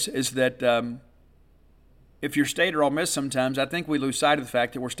of it is that if you're State or Ole Miss sometimes, I think we lose sight of the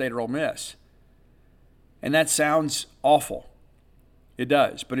fact that we're State or Ole Miss. And that sounds awful. It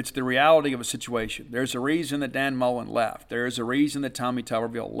does, but it's the reality of a situation. There's a reason that Dan Mullen left. There is a reason that Tommy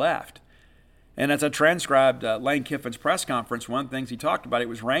Tuberville left. And as I transcribed Lane Kiffin's press conference, one of the things he talked about, it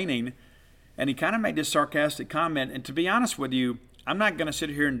was raining, and he kind of made this sarcastic comment. And to be honest with you, I'm not going to sit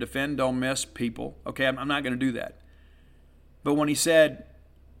here and defend Ole Miss people. Okay, I'm not going to do that. But when he said,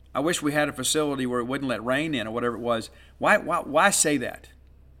 I wish we had a facility where it wouldn't let rain in or whatever it was, why say that?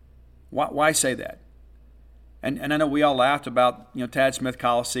 Why say that? And I know we all laughed about Tad Smith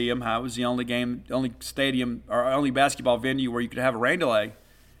Coliseum, how it was the only stadium or only basketball venue where you could have a rain delay.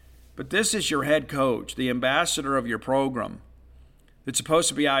 But this is your head coach, the ambassador of your program, that's supposed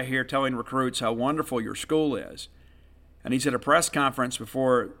to be out here telling recruits how wonderful your school is. And he's at a press conference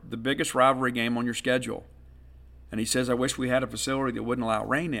before the biggest rivalry game on your schedule. And he says, I wish we had a facility that wouldn't allow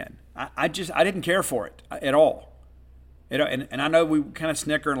rain in. I didn't care for it at all. And I know we kind of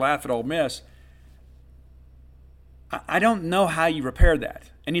snicker and laugh at Ole Miss. I don't know how you repair that.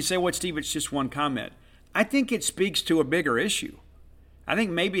 And you say, well, Steve, it's just one comment. I think it speaks to a bigger issue. I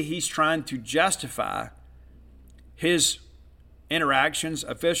think maybe he's trying to justify his interactions,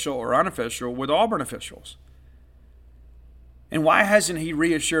 official or unofficial, with Auburn officials. And why hasn't he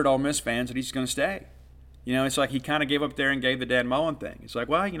reassured Ole Miss fans that he's going to stay? It's like he kind of gave up there and gave the Dan Mullen thing. It's like,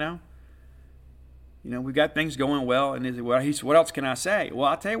 well, we've got things going well. And what else can I say? Well,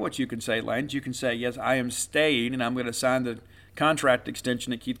 I'll tell you what you can say, Lane. You can say, yes, I am staying, and I'm going to sign the contract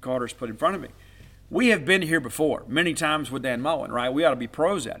extension that Keith Carter's put in front of me. We have been here before, many times with Dan Mullen, right? We ought to be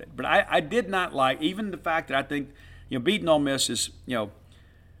pros at it. But I did not like, even the fact that I think, beating Ole Miss is,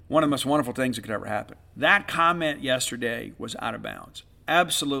 one of the most wonderful things that could ever happen. That comment yesterday was out of bounds.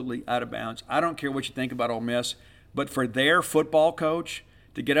 Absolutely out of bounds. I don't care what you think about Ole Miss, but for their football coach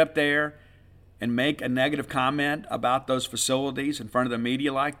to get up there and make a negative comment about those facilities in front of the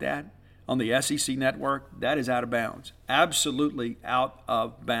media like that on the SEC network, that is out of bounds. Absolutely out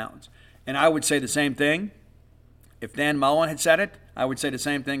of bounds. And I would say the same thing if Dan Mullen had said it. I would say the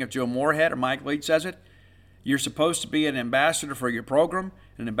same thing if Joe Moorhead or Mike Leach says it. You're supposed to be an ambassador for your program,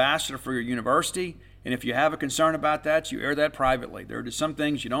 an ambassador for your university, and if you have a concern about that, you air that privately. There are just some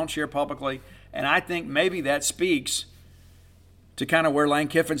things you don't share publicly, and I think maybe that speaks to kind of where Lane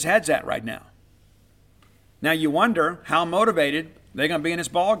Kiffin's head's at right now. Now you wonder how motivated they're going to be in this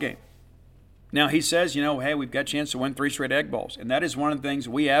ball game. Now he says, hey, we've got a chance to win 3 straight Egg Bowls, and that is one of the things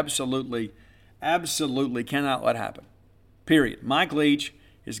we absolutely cannot let happen. Period. Mike Leach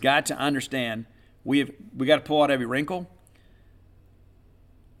has got to understand we got to pull out every wrinkle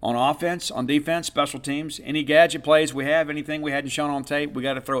on offense, on defense, special teams, any gadget plays we have, anything we hadn't shown on tape, we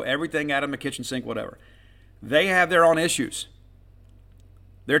got to throw everything out of the kitchen sink, whatever. They have their own issues.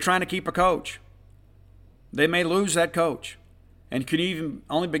 They're trying to keep a coach. They may lose that coach. And can you even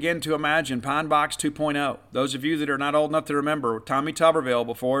only begin to imagine Pine Box 2.0? Those of you that are not old enough to remember, Tommy Tuberville,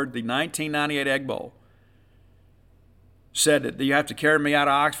 before the 1998 Egg Bowl, said that you have to carry me out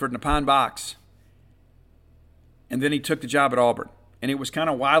of Oxford in a Pine Box. And then he took the job at Auburn. And it was kind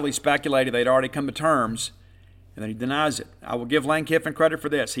of widely speculated they'd already come to terms, and then he denies it. I will give Lane Kiffin credit for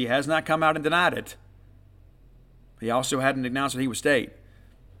this. He has not come out and denied it. He also hadn't announced that he would stay.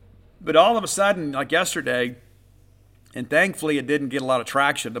 But all of a sudden, like yesterday, and thankfully it didn't get a lot of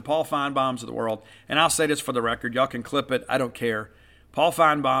traction, the Paul Feinbaums of the world, and I'll say this for the record, y'all can clip it, I don't care. Paul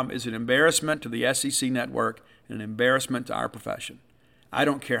Feinbaum is an embarrassment to the SEC network and an embarrassment to our profession. I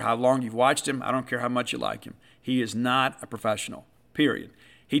don't care how long you've watched him. I don't care how much you like him. He is not a professional, period.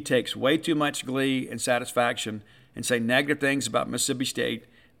 He takes way too much glee and satisfaction and say negative things about Mississippi State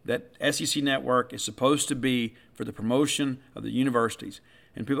that SEC network is supposed to be for the promotion of the universities.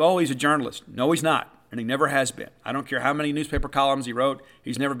 And people, oh, he's a journalist. No, he's not. And he never has been. I don't care how many newspaper columns he wrote.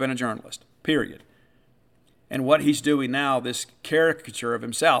 He's never been a journalist, period. And what he's doing now, this caricature of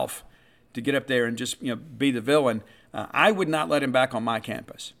himself to get up there and just be the villain, I would not let him back on my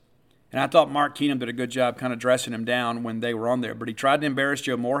campus. And I thought Mark Keenum did a good job kind of dressing him down when they were on there. But he tried to embarrass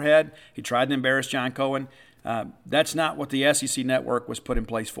Joe Moorhead. He tried to embarrass John Cohen. That's not what the SEC network was put in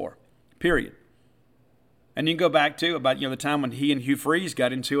place for, period. And you can go back to about the time when he and Hugh Freeze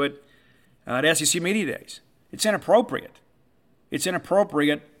got into it at SEC Media Days. It's inappropriate. It's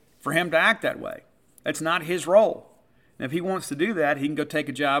inappropriate for him to act that way. That's not his role. And if he wants to do that, he can go take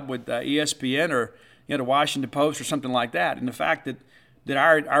a job with ESPN or the Washington Post or something like that. And the fact that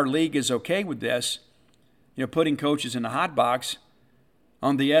our league is okay with this, putting coaches in the hot box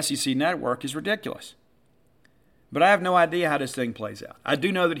on the SEC network is ridiculous. But I have no idea how this thing plays out. I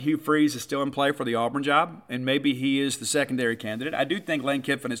do know that Hugh Freeze is still in play for the Auburn job, and maybe he is the secondary candidate. I do think Lane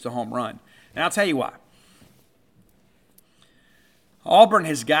Kiffin is the home run. And I'll tell you why. Auburn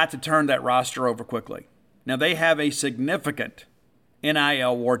has got to turn that roster over quickly. Now, they have a significant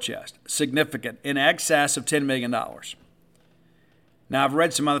NIL war chest, significant, in excess of $10 million. Now, I've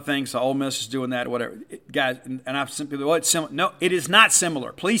read some other things, so Ole Miss is doing that or whatever. Guys, and I've simply, well, it's similar. No, it is not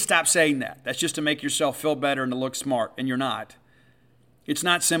similar. Please stop saying that. That's just to make yourself feel better and to look smart, and you're not. It's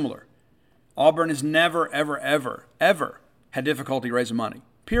not similar. Auburn has never, ever, ever, ever had difficulty raising money,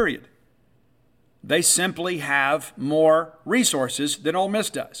 period. They simply have more resources than Ole Miss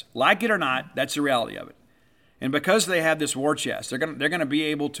does. Like it or not, that's the reality of it. And because they have this war chest, they're going to be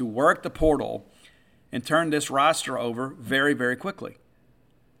able to work the portal and turn this roster over very, very quickly.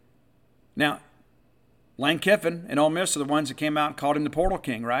 Now, Lane Kiffin and Ole Miss are the ones that came out and called him the portal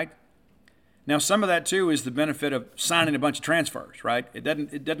king, right? Now, some of that, too, is the benefit of signing a bunch of transfers, right? It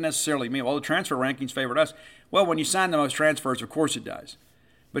doesn't necessarily mean, well, the transfer rankings favored us. Well, when you sign the most transfers, of course it does.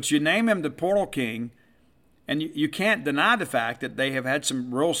 But you name him the portal king, and you can't deny the fact that they have had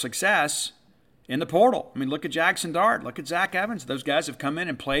some real success in the portal. I mean, look at Jackson Dart. Look at Zach Evans. Those guys have come in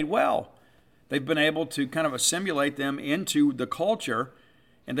and played well. They've been able to kind of assimilate them into the culture,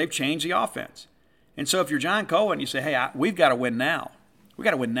 and they've changed the offense. And so if you're John Cohen, you say, hey, we've got to win now. We've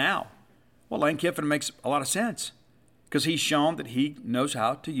got to win now. Well, Lane Kiffin makes a lot of sense because he's shown that he knows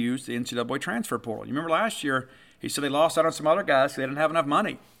how to use the NCAA transfer portal. You remember last year, he said they lost out on some other guys because they didn't have enough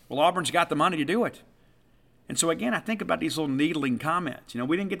money. Well, Auburn's got the money to do it. And so, again, I think about these little needling comments.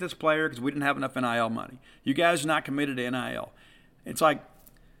 We didn't get this player because we didn't have enough NIL money. You guys are not committed to NIL. It's like,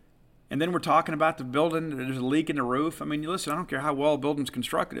 and then we're talking about the building. There's a leak in the roof. I mean, listen, I don't care how well a building's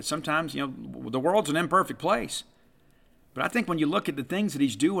constructed. Sometimes, the world's an imperfect place. But I think when you look at the things that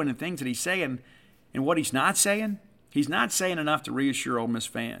he's doing and things that he's saying and what he's not saying enough to reassure Ole Miss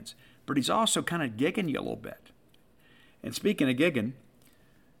fans. But he's also kind of gigging you a little bit. And speaking of gigging,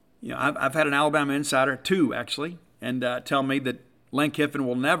 I've had an Alabama insider, two actually, and tell me that Lane Kiffin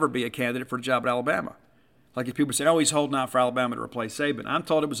will never be a candidate for a job at Alabama. Like if people say, oh, he's holding out for Alabama to replace Saban. I'm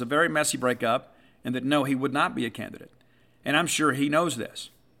told it was a very messy breakup and that, no, he would not be a candidate. And I'm sure he knows this.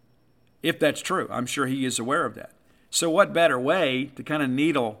 If that's true, I'm sure he is aware of that. So what better way to kind of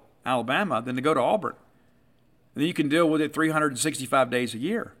needle Alabama than to go to Auburn? And then you can deal with it 365 days a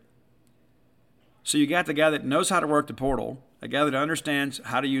year. So you got the guy that knows how to work the portal, a guy that understands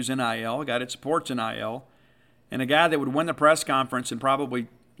how to use NIL, a guy that supports NIL, and a guy that would win the press conference and probably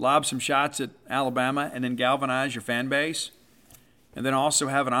lob some shots at Alabama and then galvanize your fan base, and then also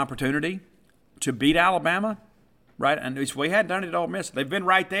have an opportunity to beat Alabama, right? And we hadn't done it at Ole Miss. They've been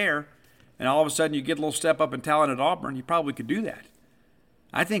right there, and all of a sudden you get a little step up in talent at Auburn, you probably could do that.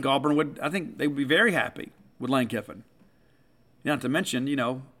 I think they would be very happy with Lane Kiffin. Not to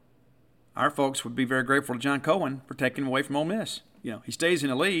mention, our folks would be very grateful to John Cohen for taking him away from Ole Miss. He stays in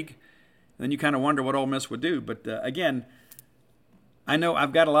the league, and then you kind of wonder what Ole Miss would do. But, again, I know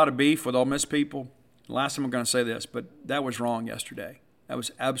I've got a lot of beef with Ole Miss people. Last time I'm going to say this, but that was wrong yesterday. That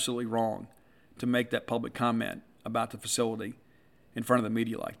was absolutely wrong to make that public comment about the facility in front of the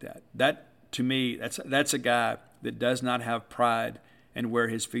media like that. That, to me, that's a guy that does not have pride in where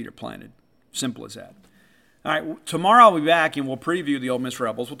his feet are planted. Simple as that. All right, tomorrow I'll be back and we'll preview the Ole Miss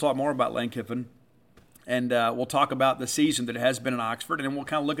Rebels. We'll talk more about Lane Kiffin, and we'll talk about the season that has been in Oxford, and then we'll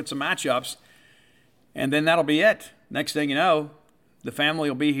kind of look at some matchups, and then that'll be it. Next thing you know, the family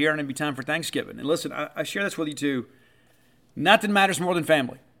will be here, and it'll be time for Thanksgiving. And listen, I share this with you too. Nothing matters more than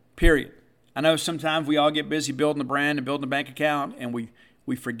family, period. I know sometimes we all get busy building a brand and building a bank account, and we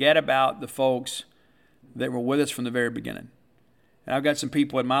forget about the folks that were with us from the very beginning. And I've got some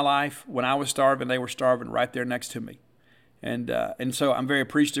people in my life, when I was starving, they were starving right there next to me. And so I'm very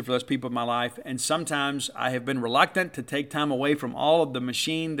appreciative for those people in my life. And sometimes I have been reluctant to take time away from all of the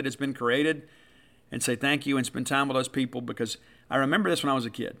machine that has been created and say thank you and spend time with those people, because I remember this when I was a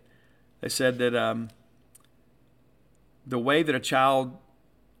kid. They said that the way that a child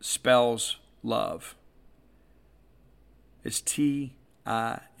spells love is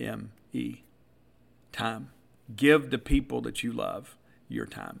Time, time. Give the people that you love your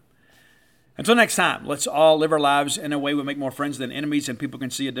time. Until next time, let's all live our lives in a way we make more friends than enemies, and people can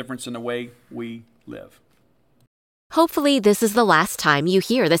see a difference in the way we live. Hopefully, this is the last time you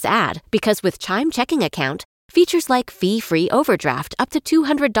hear this ad, because with Chime Checking Account, features like fee-free overdraft up to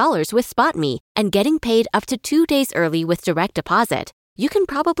 $200 with SpotMe and getting paid up to 2 days early with direct deposit, you can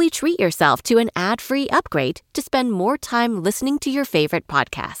probably treat yourself to an ad-free upgrade to spend more time listening to your favorite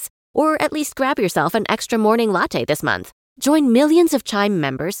podcasts. Or at least grab yourself an extra morning latte this month. Join millions of Chime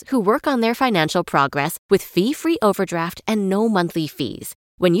members who work on their financial progress with fee-free overdraft and no monthly fees.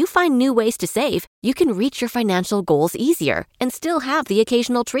 When you find new ways to save, you can reach your financial goals easier and still have the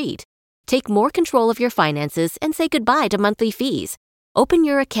occasional treat. Take more control of your finances and say goodbye to monthly fees. Open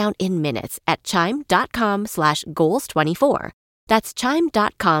your account in minutes at chime.com/goals24. That's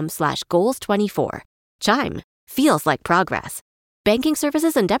chime.com/goals24. Chime feels like progress. Banking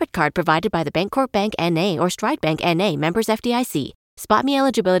services and debit card provided by the Bancorp Bank N.A. or Stride Bank N.A. members FDIC. SpotMe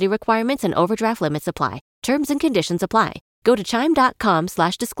eligibility requirements and overdraft limits apply. Terms and conditions apply. Go to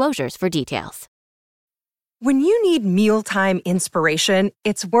chime.com/disclosures for details. When you need mealtime inspiration,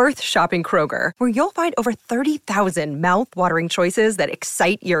 it's worth shopping Kroger, where you'll find over 30,000 mouth-watering choices that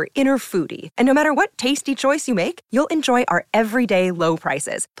excite your inner foodie. And no matter what tasty choice you make, you'll enjoy our everyday low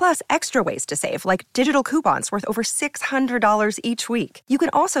prices, plus extra ways to save, like digital coupons worth over $600 each week. You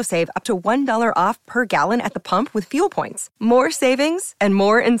can also save up to $1 off per gallon at the pump with fuel points. More savings and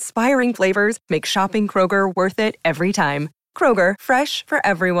more inspiring flavors make shopping Kroger worth it every time. Kroger, fresh for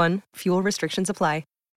everyone. Fuel restrictions apply.